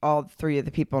realized all 3 of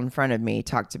the people in front of me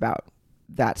talked about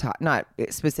that not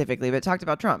specifically, but talked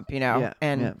about Trump,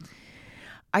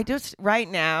 I just right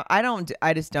now I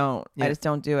just don't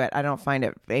do it. I don't find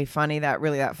it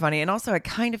that funny. And also I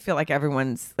kind of feel like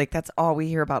everyone's like, that's all we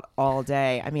hear about all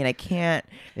day. I mean, I can't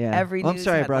every news I'm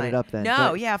sorry headline. I brought it up then.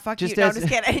 No, fuck you. No, I'm just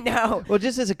kidding. No. Well,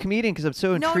 just as a comedian, because I'm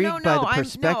so intrigued by the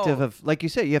perspective of, like you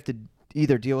said, you have to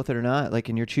either deal with it or not, like,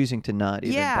 and you're choosing to not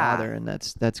even bother, and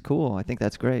that's cool. I think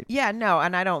that's great. Yeah, no,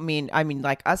 and I mean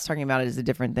like us talking about it is a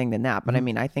different thing than that, but I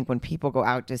mean, I think when people go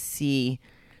out to see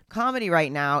comedy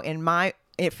right now,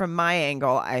 from my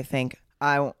angle, I think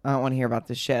I don't want to hear about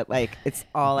this shit. Like, it's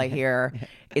all I hear.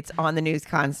 It's on the news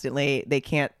constantly. They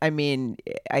can't, I mean,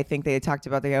 I think they talked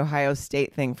about the Ohio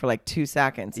State thing for like 2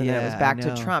 seconds and then it was back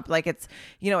to Trump. Like, it's,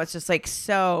 it's just like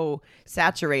so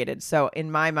saturated. So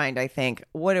in my mind, I think,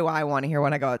 what do I want to hear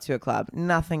when I go out to a club?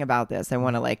 Nothing about this. I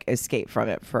want to like escape from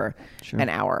it for an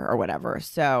hour or whatever.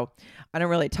 So I don't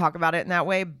really talk about it in that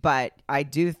way, but I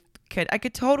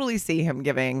could totally see him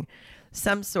giving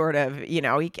some sort of, he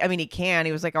can.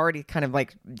 He was like already kind of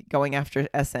like going after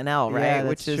SNL, right? Yeah,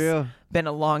 Which has been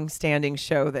a long-standing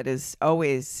show that has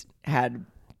always had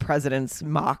presidents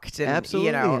mocked and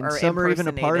absolutely, or and some are even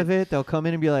a part of it. They'll come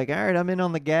in and be like, all right, I'm in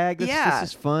on the gag. This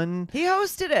is fun. He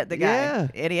hosted it, the guy.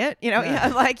 Idiot.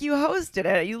 Like you hosted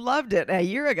it. You loved it a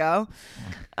year ago.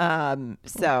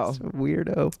 So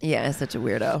weirdo. Yeah, such a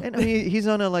weirdo. And I mean, he's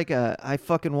on a I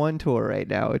fucking won tour right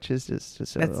now, which is just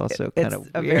also kind of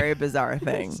a very bizarre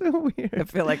thing. It's so weird. I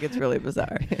feel like it's really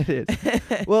bizarre. It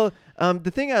is. Well,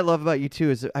 the thing I love about you too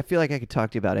is I feel like I could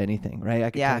talk to you about anything, right? I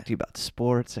could talk to you about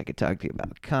sports. I could talk to you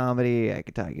about comedy. I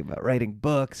could talk to you about writing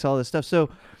books, all this stuff. So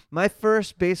my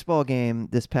first baseball game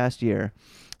this past year,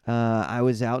 I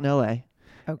was out in L.A.,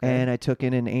 okay. And I took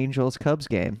in an Angels-Cubs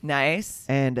game. Nice.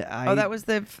 And that was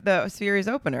the series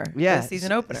opener. Yeah. The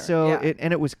season opener. So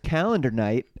it was calendar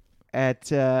night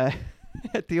at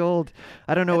at the old,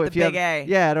 I don't know if you have,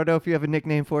 I don't know if you have a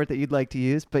nickname for it that you'd like to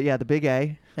use, but yeah, the Big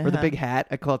A or the Big Hat.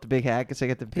 I call it the Big Hat because I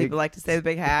get the big. People like to say the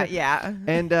Big Hat. Yeah.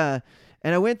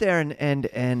 And I went there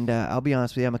and I'll be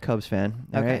honest with you, I'm a Cubs fan.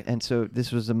 Okay. Right? And so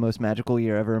this was the most magical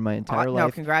year ever in my entire life.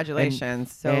 No,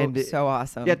 congratulations. So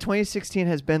awesome. Yeah, 2016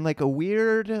 has been like a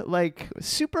weird, like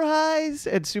super highs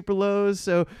and super lows.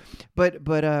 So, but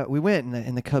we went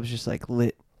and the Cubs just like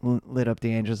lit up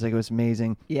the Angels. Like, it was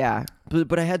amazing. Yeah.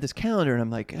 But I had this calendar and I'm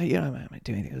like, I'm not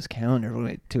doing anything with this calendar. What do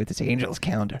I do with this Angels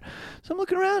calendar? So I'm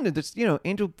looking around and there's,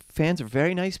 Angel fans are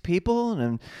very nice people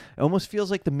and it almost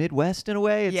feels like the Midwest in a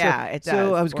way. It does.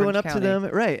 So I was going Orange up County. to them,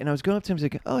 right? And I was going up to them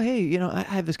and like, oh, hey, I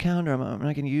have this calendar. I'm not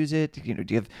going to use it. Do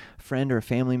you have a friend or a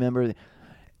family member?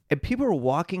 And people were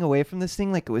walking away from this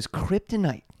thing like it was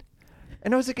kryptonite.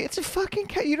 And I was like, it's a fucking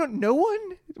no one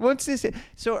wants this.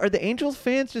 So are the Angels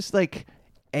fans just like,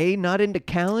 not into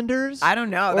calendars? I don't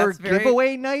know. Or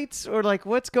giveaway nights? Or like,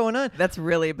 what's going on? That's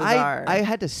really bizarre. I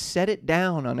had to set it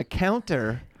down on a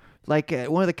counter, like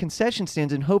at one of the concession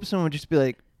stands, in hopes someone would just be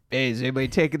like, hey, is anybody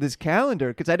taking this calendar?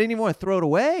 Because I didn't even want to throw it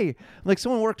away. I'm like,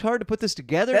 someone worked hard to put this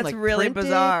together. That's and, like, really print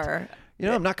bizarre. It.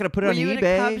 I'm not going to put it on eBay. Were you in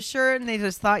a Cubs shirt and they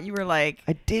just thought you were like...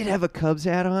 I did have a Cubs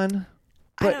hat on.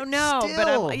 I don't know,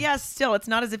 still, it's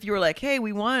not as if you were like, hey,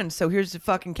 we won, so here's the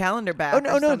fucking calendar back.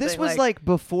 Oh, no, this was like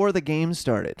before the game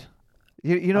started.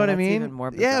 You know what I mean? Even more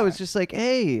bizarre. Yeah, it was just like,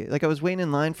 hey, like I was waiting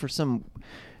in line for some.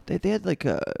 They had like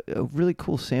a really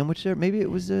cool sandwich there. Maybe it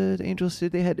was the Angels.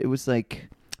 It was like,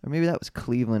 or maybe that was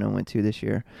Cleveland I went to this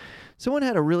year. Someone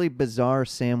had a really bizarre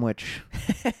sandwich.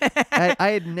 I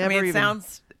had never. It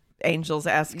sounds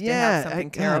Angels-esque to have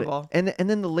something terrible. And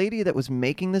then the lady that was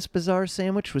making this bizarre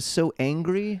sandwich was so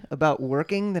angry about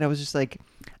working that I was just like,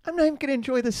 I'm not even going to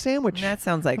enjoy the sandwich. That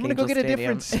sounds like I'm going to go get a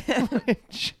different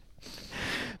sandwich.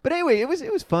 But anyway, it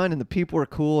was fun, and the people were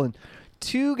cool, and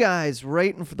two guys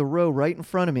right in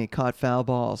front of me caught foul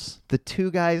balls. The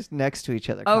two guys next to each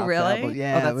other. Oh, caught really? Foul balls.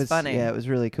 Yeah, that's funny. Yeah, it was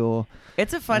really cool.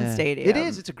 It's a fun stadium. It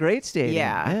is. It's a great stadium.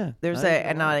 Yeah. There's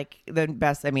the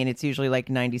best. I mean, it's usually like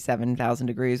 97,000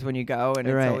 degrees when you go, and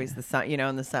it's always the sun.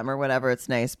 In the summer, whatever, it's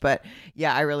nice. But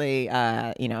yeah, I really,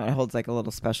 it holds like a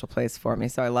little special place for me,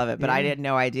 so I love it. But I had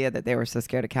no idea that they were so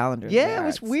scared of calendars. Yeah, it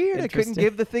was weird. I couldn't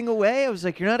give the thing away. I was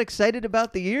like, "You're not excited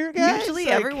about the year, guys?" Usually,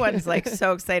 everyone's like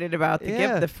so excited about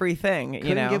the free thing.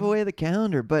 Couldn't give away the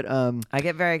calendar, but I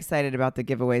get very excited about the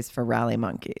giveaways for Rally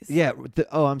Monkeys. Yeah.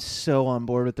 I'm so on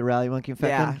board with the Rally Monkey. In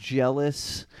fact, I'm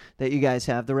jealous that you guys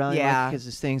have the Rally Monkey because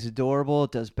this thing's adorable.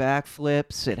 It does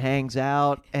backflips. It hangs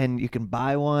out, and you can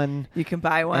buy one.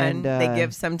 And, they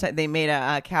give they made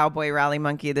a cowboy Rally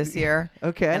Monkey this year.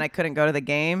 Okay. And I couldn't go to the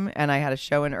game, and I had a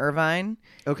show in Irvine.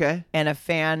 Okay. And a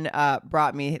fan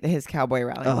brought me his cowboy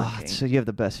Rally Monkey. So you have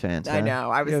the best fans. I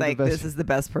know. I was like, this is the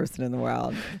best person in the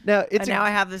world. Now I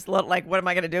have this little, like, what am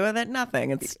I going to do with it? Nothing.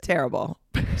 It's terrible.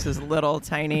 It's this little,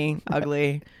 tiny,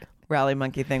 ugly Rally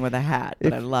Monkey thing with a hat,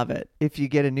 but I love it. If you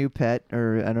get a new pet,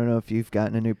 or I don't know if you've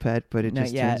gotten a new pet, but it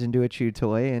just turns into a chew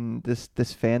toy, and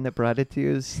this fan that brought it to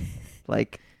you is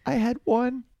like, I had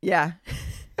one. Yeah.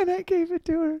 And I gave it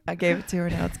to her.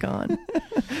 Now it's gone.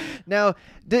 Now,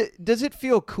 does it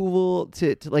feel cool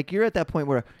to like, you're at that point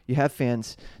where you have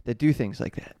fans that do things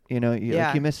like that? Like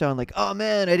you miss out on like, oh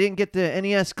man, I didn't get the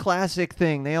NES Classic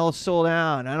thing. They all sold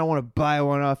out. I don't want to buy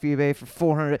one off eBay for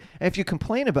 $400. And if you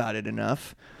complain about it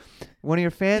enough, one of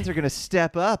your fans are going to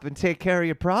step up and take care of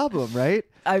your problem, right?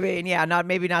 I mean, yeah,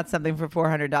 maybe not something for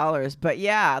 $400, but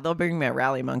yeah, they'll bring me a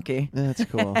rally monkey. That's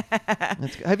cool.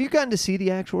 Have you gotten to see the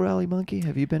actual rally monkey?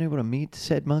 Have you been able to meet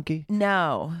said monkey?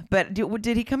 No, but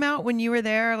did he come out when you were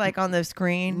there, like on the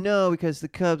screen? No, because the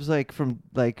Cubs, from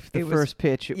the first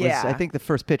pitch, it was. I think the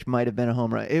first pitch might have been a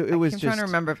home run. It was just. I'm trying to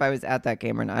remember if I was at that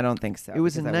game or not. I don't think so. It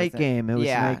was a night game. It was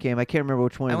a night game. I can't remember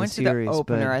which one of the series. I went to the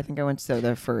opener. I think I went to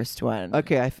the first one.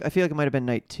 Okay, I feel like it might have been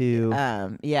night 2.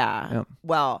 Yeah.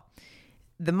 Well,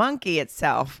 the monkey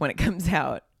itself, when it comes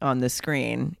out on the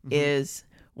screen, is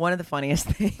one of the funniest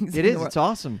things. It is. It's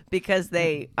awesome because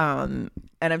they and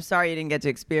I'm sorry you didn't get to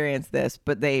experience this,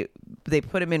 but they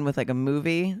put him in with like a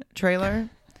movie trailer.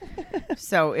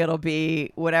 So it'll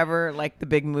be whatever the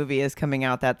big movie is coming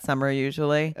out that summer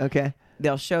usually. Okay.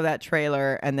 They'll show that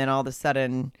trailer, and then all of a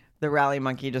sudden the rally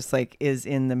monkey just is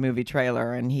in the movie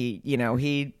trailer, and he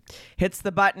hits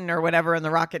the button or whatever, and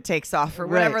the rocket takes off or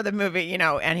whatever the movie,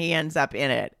 and he ends up in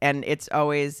it. And it's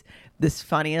always this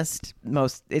funniest,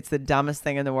 it's the dumbest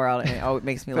thing in the world, and it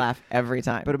makes me laugh every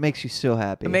time. But it makes you so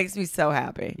happy. It makes me so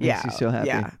happy. Makes you so happy.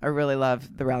 Yeah, I really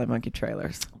love the rally monkey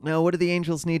trailers. Now, what do the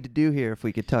Angels need to do here if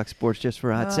we could talk sports just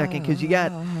for a hot second? Because you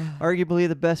got arguably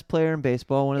the best player in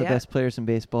baseball, one of the best players in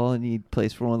baseball, and he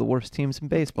plays for one of the worst teams in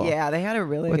baseball. Yeah, they had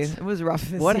it was rough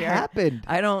this year. What happened?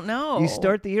 I don't know. You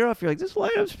start the year off, you're like, this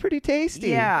lineup's pretty tasty.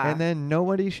 Yeah. And then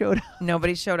nobody showed up.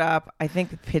 Nobody showed up. I think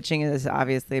the pitching has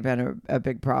obviously been a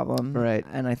big problem. Right.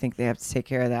 And I think they have to take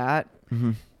care of that.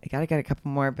 Mm-hmm. They got to get a couple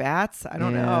more bats. I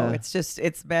don't know.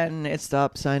 It's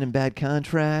stop signing bad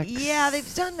contracts. Yeah,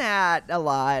 they've done that a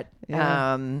lot.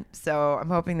 Yeah. So I'm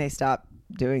hoping they stop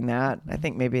doing that. I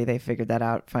think maybe they figured that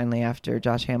out finally after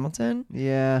Josh Hamilton.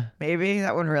 Yeah. Maybe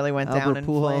that one really went down in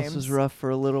Pujols flames. was rough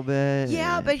for a little bit.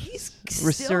 Yeah, but he's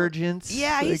resurgence.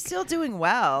 Still, he's still doing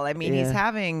well. I mean, he's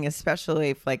having,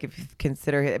 especially if you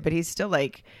consider it, but he's still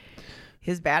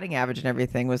his batting average and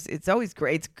everything it's always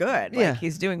great. It's good.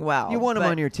 He's doing well. You want him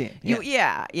on your team.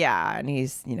 Yeah. And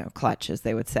he's, clutch, as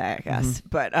they would say, I guess.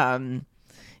 But,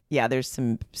 there's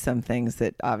some things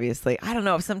that obviously, I don't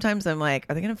know. Sometimes I'm like,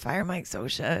 are they going to fire Mike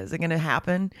Scioscia? Is it going to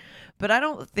happen? But I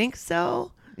don't think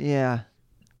so. Yeah.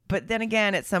 But then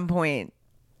again, at some point,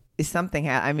 something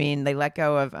they let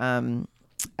go of,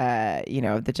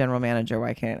 the general manager,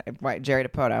 Jerry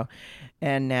DiPoto.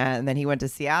 And then he went to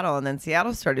Seattle, and then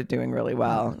Seattle started doing really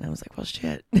well. And I was like, well,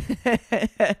 shit.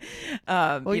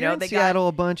 You're in Seattle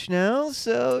a bunch now,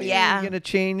 so you're going to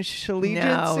change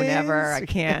allegiances? No, never. I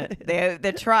can't.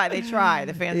 They try.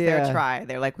 The fans there try.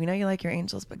 They're like, we know you like your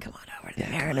Angels, but come on over to the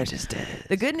Mariners.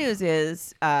 The good news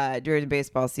is during the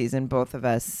baseball season, both of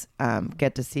us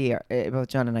get to see, both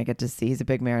John and I get to see. He's a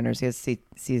big Mariners. He has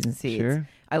season seats. Sure.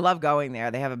 I love going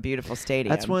there. They have a beautiful stadium.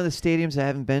 That's one of the stadiums I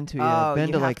haven't been to yet. I've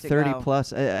been to 30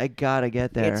 plus. I gotta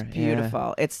get there. It's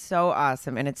beautiful. Yeah. It's so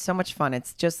awesome, and it's so much fun.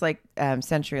 It's just like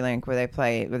CenturyLink where the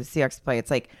Seahawks play. It's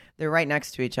like they're right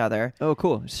next to each other. Oh,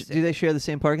 cool. Do they share the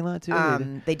same parking lot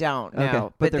too? They don't. No,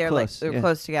 okay. But they're close. They're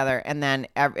close together, and then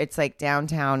it's like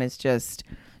downtown is just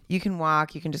you can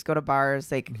walk. You can just go to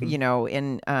bars. In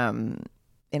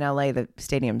LA the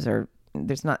stadiums are.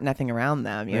 There's nothing around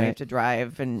them. You have to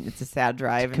drive, and it's a sad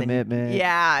drive. It's commitment.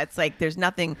 It's like there's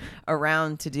nothing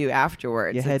around to do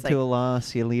afterwards. You head to a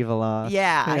loss, you leave a loss.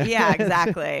 Yeah,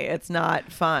 exactly. It's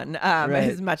not fun.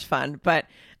 It's much fun, but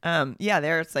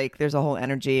there's a whole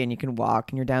energy, and you can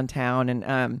walk, and you're downtown,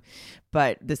 and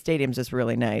but the stadium's just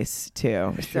really nice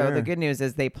too. Sure. So the good news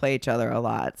is they play each other a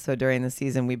lot. So during the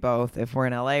season, if we're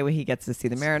in LA, he gets to see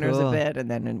the Mariners a bit, and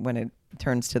then when it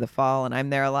turns to the fall and I'm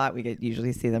there a lot, we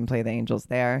usually see them play the Angels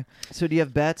there. So do you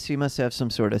have bets? You must have some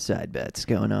sort of side bets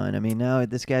going on. I mean, now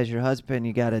this guy's your husband.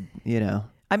 You got to,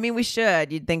 I mean, we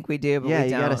should. You'd think we do, but we don't.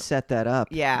 You got to set that up.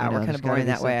 Yeah, we're kind of boring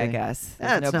that way, I guess.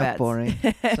 That's no not bets. boring.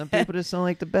 Some people just don't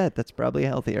like to bet. That's probably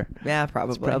healthier. Yeah,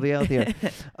 probably. It's probably healthier.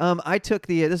 I took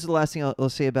this is the last thing I'll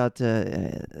say about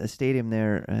a stadium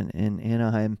there in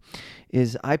Anaheim,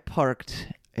 is I parked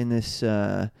in this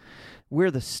where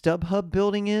the StubHub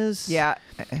building is. Yeah.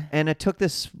 And I took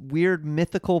this weird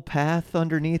mythical path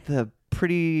underneath a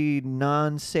pretty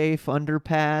non-safe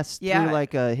underpass through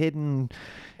like a hidden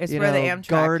It's where the Amtrak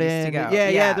garden. used to go.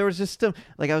 Yeah. There was just I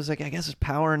was like, I guess it's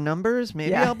power in numbers.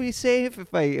 Maybe I'll be safe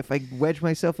if I wedge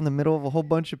myself in the middle of a whole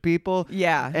bunch of people.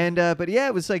 Yeah. And but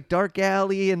it was like dark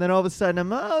alley, and then all of a sudden I'm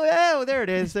there it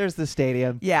is. There's the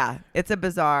stadium. Yeah, it's a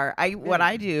bizarre. What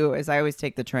I do is I always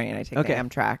take the train. I take the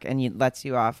Amtrak, and it lets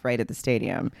you off right at the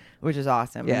stadium, which is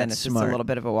awesome. Yeah, and then it's smart. just a little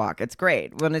bit of a walk. It's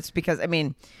great when it's because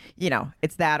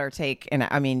it's that or take and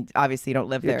I mean, obviously you don't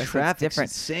live there, so it's traffic's different.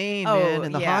 insane, man.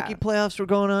 And the hockey playoffs were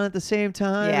going on at the same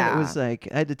time. Yeah. It was like,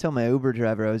 I had to tell my Uber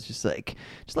driver, I was just like,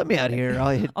 just let me out here.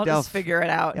 I'll just figure it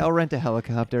out. I'll rent a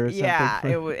helicopter or something. Yeah,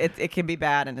 it can be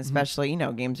bad, and especially,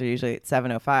 games are usually at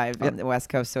 7:05 on the West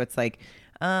Coast, so it's like,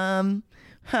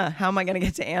 how am I going to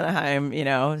get to Anaheim?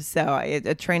 So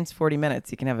a train's 40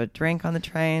 minutes. You can have a drink on the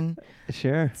train.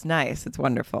 Sure. It's nice. It's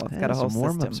wonderful. It's got a whole some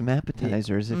warm-up, system. some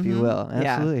appetizers, if you will.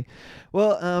 Absolutely. Yeah.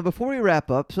 Well, before we wrap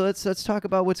up, so let's talk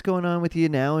about what's going on with you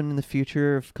now and in the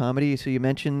future of comedy. So you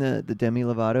mentioned the Demi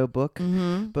Lovato book,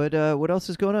 but what else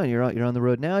is going on? You're on the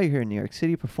road now. You're here in New York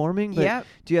City performing. But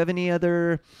do you have any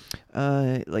other,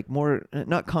 like more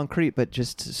not concrete, but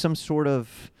just some sort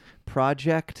of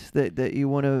project that you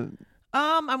want to?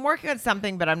 I'm working on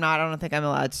something, but I don't think I'm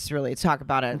allowed to really talk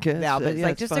about it now. But it's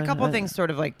like just a couple things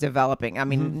sort of like developing. I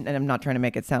mean, and I'm not trying to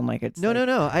make it sound like it's no.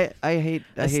 I hate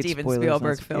Steven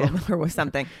Spielberg film or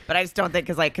something. But I just don't think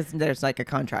because there's like a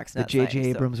contract. The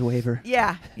J.J. Abrams waiver.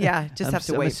 Yeah. Just have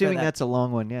to wait. I'm assuming for that. that's a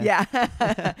long one. Yeah.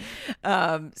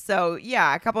 So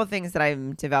a couple of things that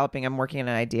I'm developing. I'm working on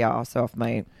an idea also of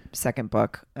my second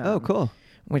book. Cool.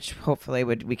 Which hopefully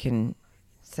we can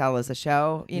sell as a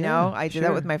show. I did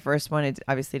that with my first one. It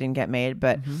obviously didn't get made,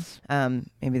 but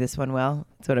maybe this one will.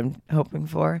 That's what I'm hoping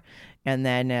for. And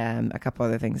then a couple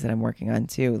other things that I'm working on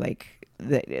too, like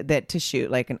that to shoot,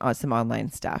 like some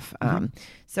online stuff.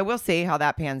 So we'll see how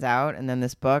that pans out. And then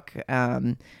this book,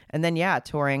 and then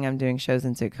touring. I'm doing shows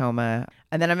in Tacoma,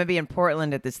 and then I'm gonna be in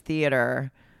Portland at this theater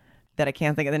that I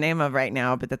can't think of the name of right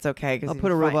now, but that's okay. I'll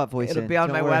put a robot voice. It'll be on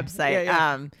my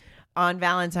website. On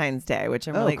Valentine's Day, which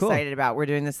I'm really excited about. We're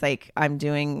doing this, I'm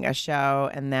doing a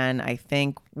show, and then I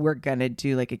think we're going to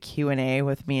do like a Q&A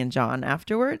with me and John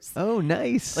afterwards. Oh,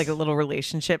 nice. Like a little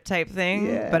relationship type thing,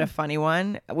 but a funny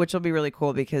one, which will be really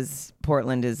cool because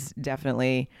Portland is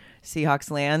definitely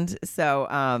Seahawks land.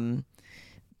 So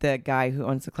the guy who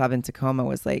owns the club in Tacoma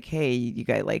was like, hey, you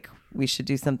guys, we should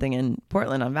do something in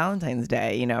Portland on Valentine's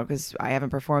Day, because I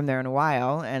haven't performed there in a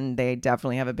while, and they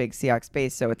definitely have a big Seahawks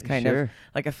base, so it's kind of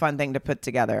like a fun thing to put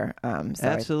together.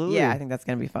 Absolutely. I think that's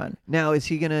going to be fun. Now, is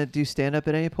he going to do stand-up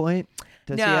at any point?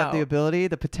 Does he have the ability,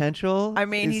 the potential? I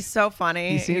mean, he's so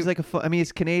funny. He seems like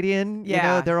he's Canadian.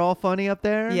 Yeah. They're all funny up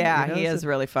there. Yeah, he is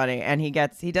really funny. And he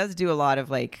does do a lot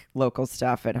of local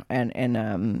stuff.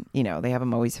 And they have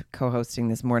him always co-hosting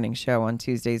this morning show on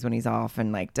Tuesdays when he's off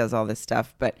and does all this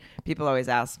stuff. But people always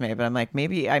ask me, but I'm like,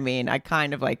 I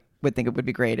kind of would think it would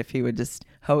be great if he would just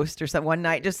host or something one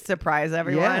night, just surprise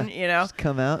everyone, just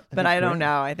come out. But I don't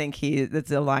know. I think that's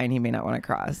a line he may not want to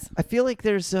cross. I feel like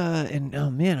there's and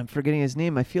oh man, I'm forgetting his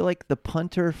name. I feel like the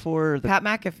punter for the Pat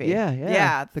McAfee.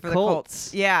 Yeah. The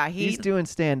Colts. Yeah, he's doing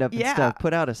stand up and stuff.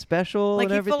 Put out a special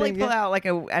and everything. He fully put out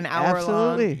an hour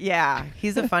Absolutely. long. Yeah,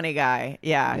 he's a funny guy.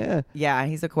 Yeah,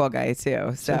 he's a cool guy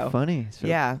too. So funny.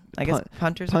 I guess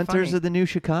punters are the new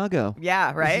Chicago.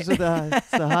 Yeah, right. This is it's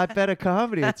the hotbed of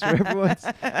comedy. It's where everyone's.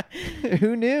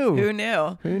 Who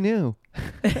knew? Who knew?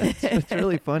 It's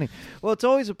really funny. Well, it's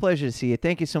always a pleasure to see you.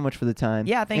 Thank you so much for the time.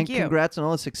 Yeah, thank you. Congrats on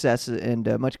all the success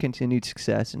and much continued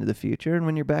success into the future. And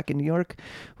when you're back in New York,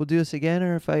 we'll do this again.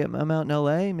 Or if I'm out in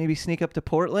LA, maybe sneak up to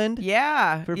Portland.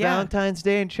 For Valentine's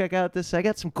Day and check out this. I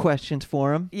got some questions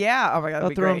for him. Yeah. Oh my God.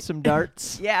 I'll throw him some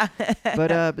darts. Yeah.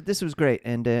 But this was great,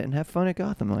 and have fun at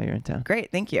Gotham while you're in town.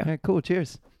 Great. Thank you. All right. Cool.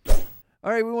 Cheers.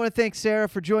 All right, we want to thank Sarah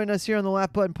for joining us here on the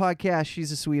Laugh Button Podcast.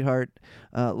 She's a sweetheart.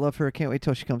 Love her. Can't wait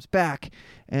till she comes back.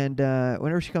 And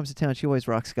whenever she comes to town, she always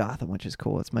rocks Gotham, which is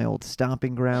cool. It's my old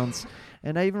stomping grounds.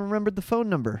 And I even remembered the phone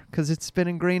number because it's been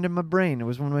ingrained in my brain. It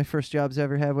was one of my first jobs I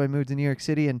ever had when I moved to New York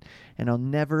City, and I'll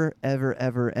never, ever,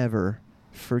 ever, ever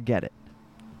forget it.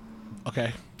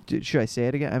 Okay. Should I say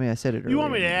it again? I mean, I said it earlier. You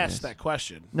want me to ask that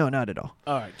question? No, not at all.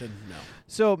 All right, then no.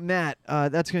 So, Matt,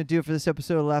 that's going to do it for this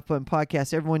episode of Laugh Button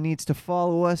Podcast. Everyone needs to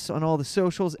follow us on all the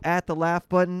socials at The Laugh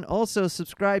Button. Also,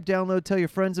 subscribe, download, tell your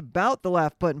friends about The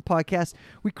Laugh Button Podcast.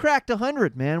 We cracked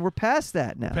 100, man. We're past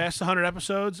that now. Past 100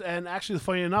 episodes. And actually,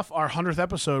 funny enough, our 100th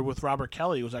episode with Robert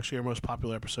Kelly was actually our most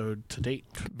popular episode to date.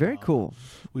 Very cool.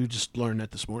 We just learned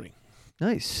that this morning.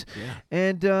 Nice. Yeah.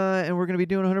 And we're going to be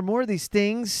doing 100 more of these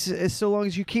things so long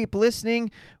as you keep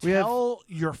listening. Tell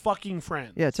your fucking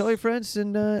friends. Yeah, tell your friends.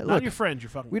 And Not your friends,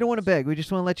 your fucking We don't want to beg. We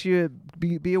just want to let you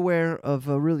be aware of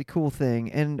a really cool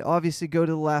thing. And obviously go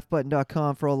to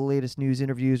thelaughbutton.com for all the latest news,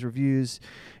 interviews, reviews,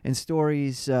 and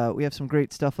stories. We have some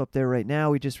great stuff up there right now.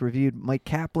 We just reviewed Mike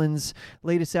Kaplan's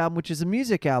latest album, which is a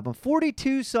music album.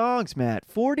 42 songs, Matt.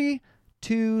 42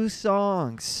 2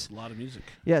 songs. A lot of music.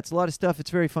 Yeah, it's a lot of stuff.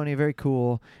 It's very funny, very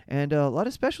cool. And a lot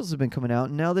of specials have been coming out.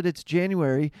 And now that it's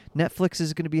January, Netflix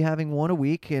is going to be having one a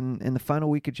week. And the final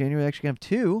week of January, they're actually going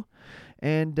to have 2.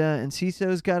 And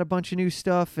CISO's got a bunch of new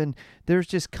stuff, and there's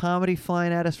just comedy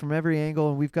flying at us from every angle,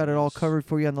 and we've got it all covered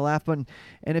for you on the Laugh Button.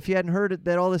 And if you hadn't heard it,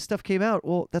 that all this stuff came out,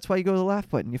 well, that's why you go to the Laugh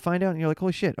Button. You find out, and you're like,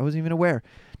 holy shit, I wasn't even aware.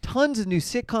 Tons of new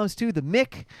sitcoms, too. The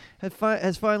Mick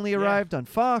has finally arrived on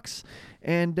Fox,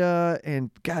 and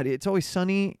God, It's Always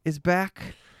Sunny is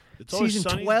back. It's Always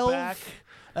Season Sunny's 12. back.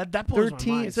 That blows 13.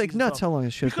 my mind. It's like nuts how long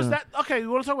this show's because been we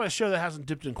want to talk about a show that hasn't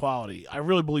dipped in quality. I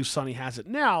really believe Sunny has it.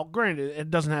 Now, granted,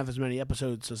 it doesn't have as many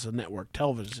episodes as a network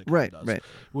television sitcom does. Right.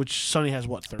 Which Sunny has,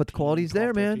 13? But the quality's 12,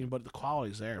 there, 13, man. But the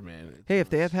quality's there, man. Hey, if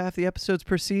they have half the episodes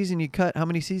per season, you cut how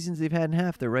many seasons they've had in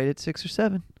half. They're right at 6 or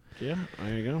 7. Yeah,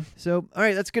 there you go. So, all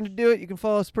right, that's going to do it. You can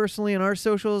follow us personally on our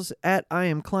socials at I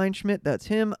am Kleinschmidt. That's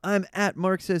him. I'm at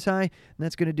Mark Says Hi. And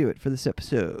that's going to do it for this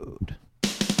episode.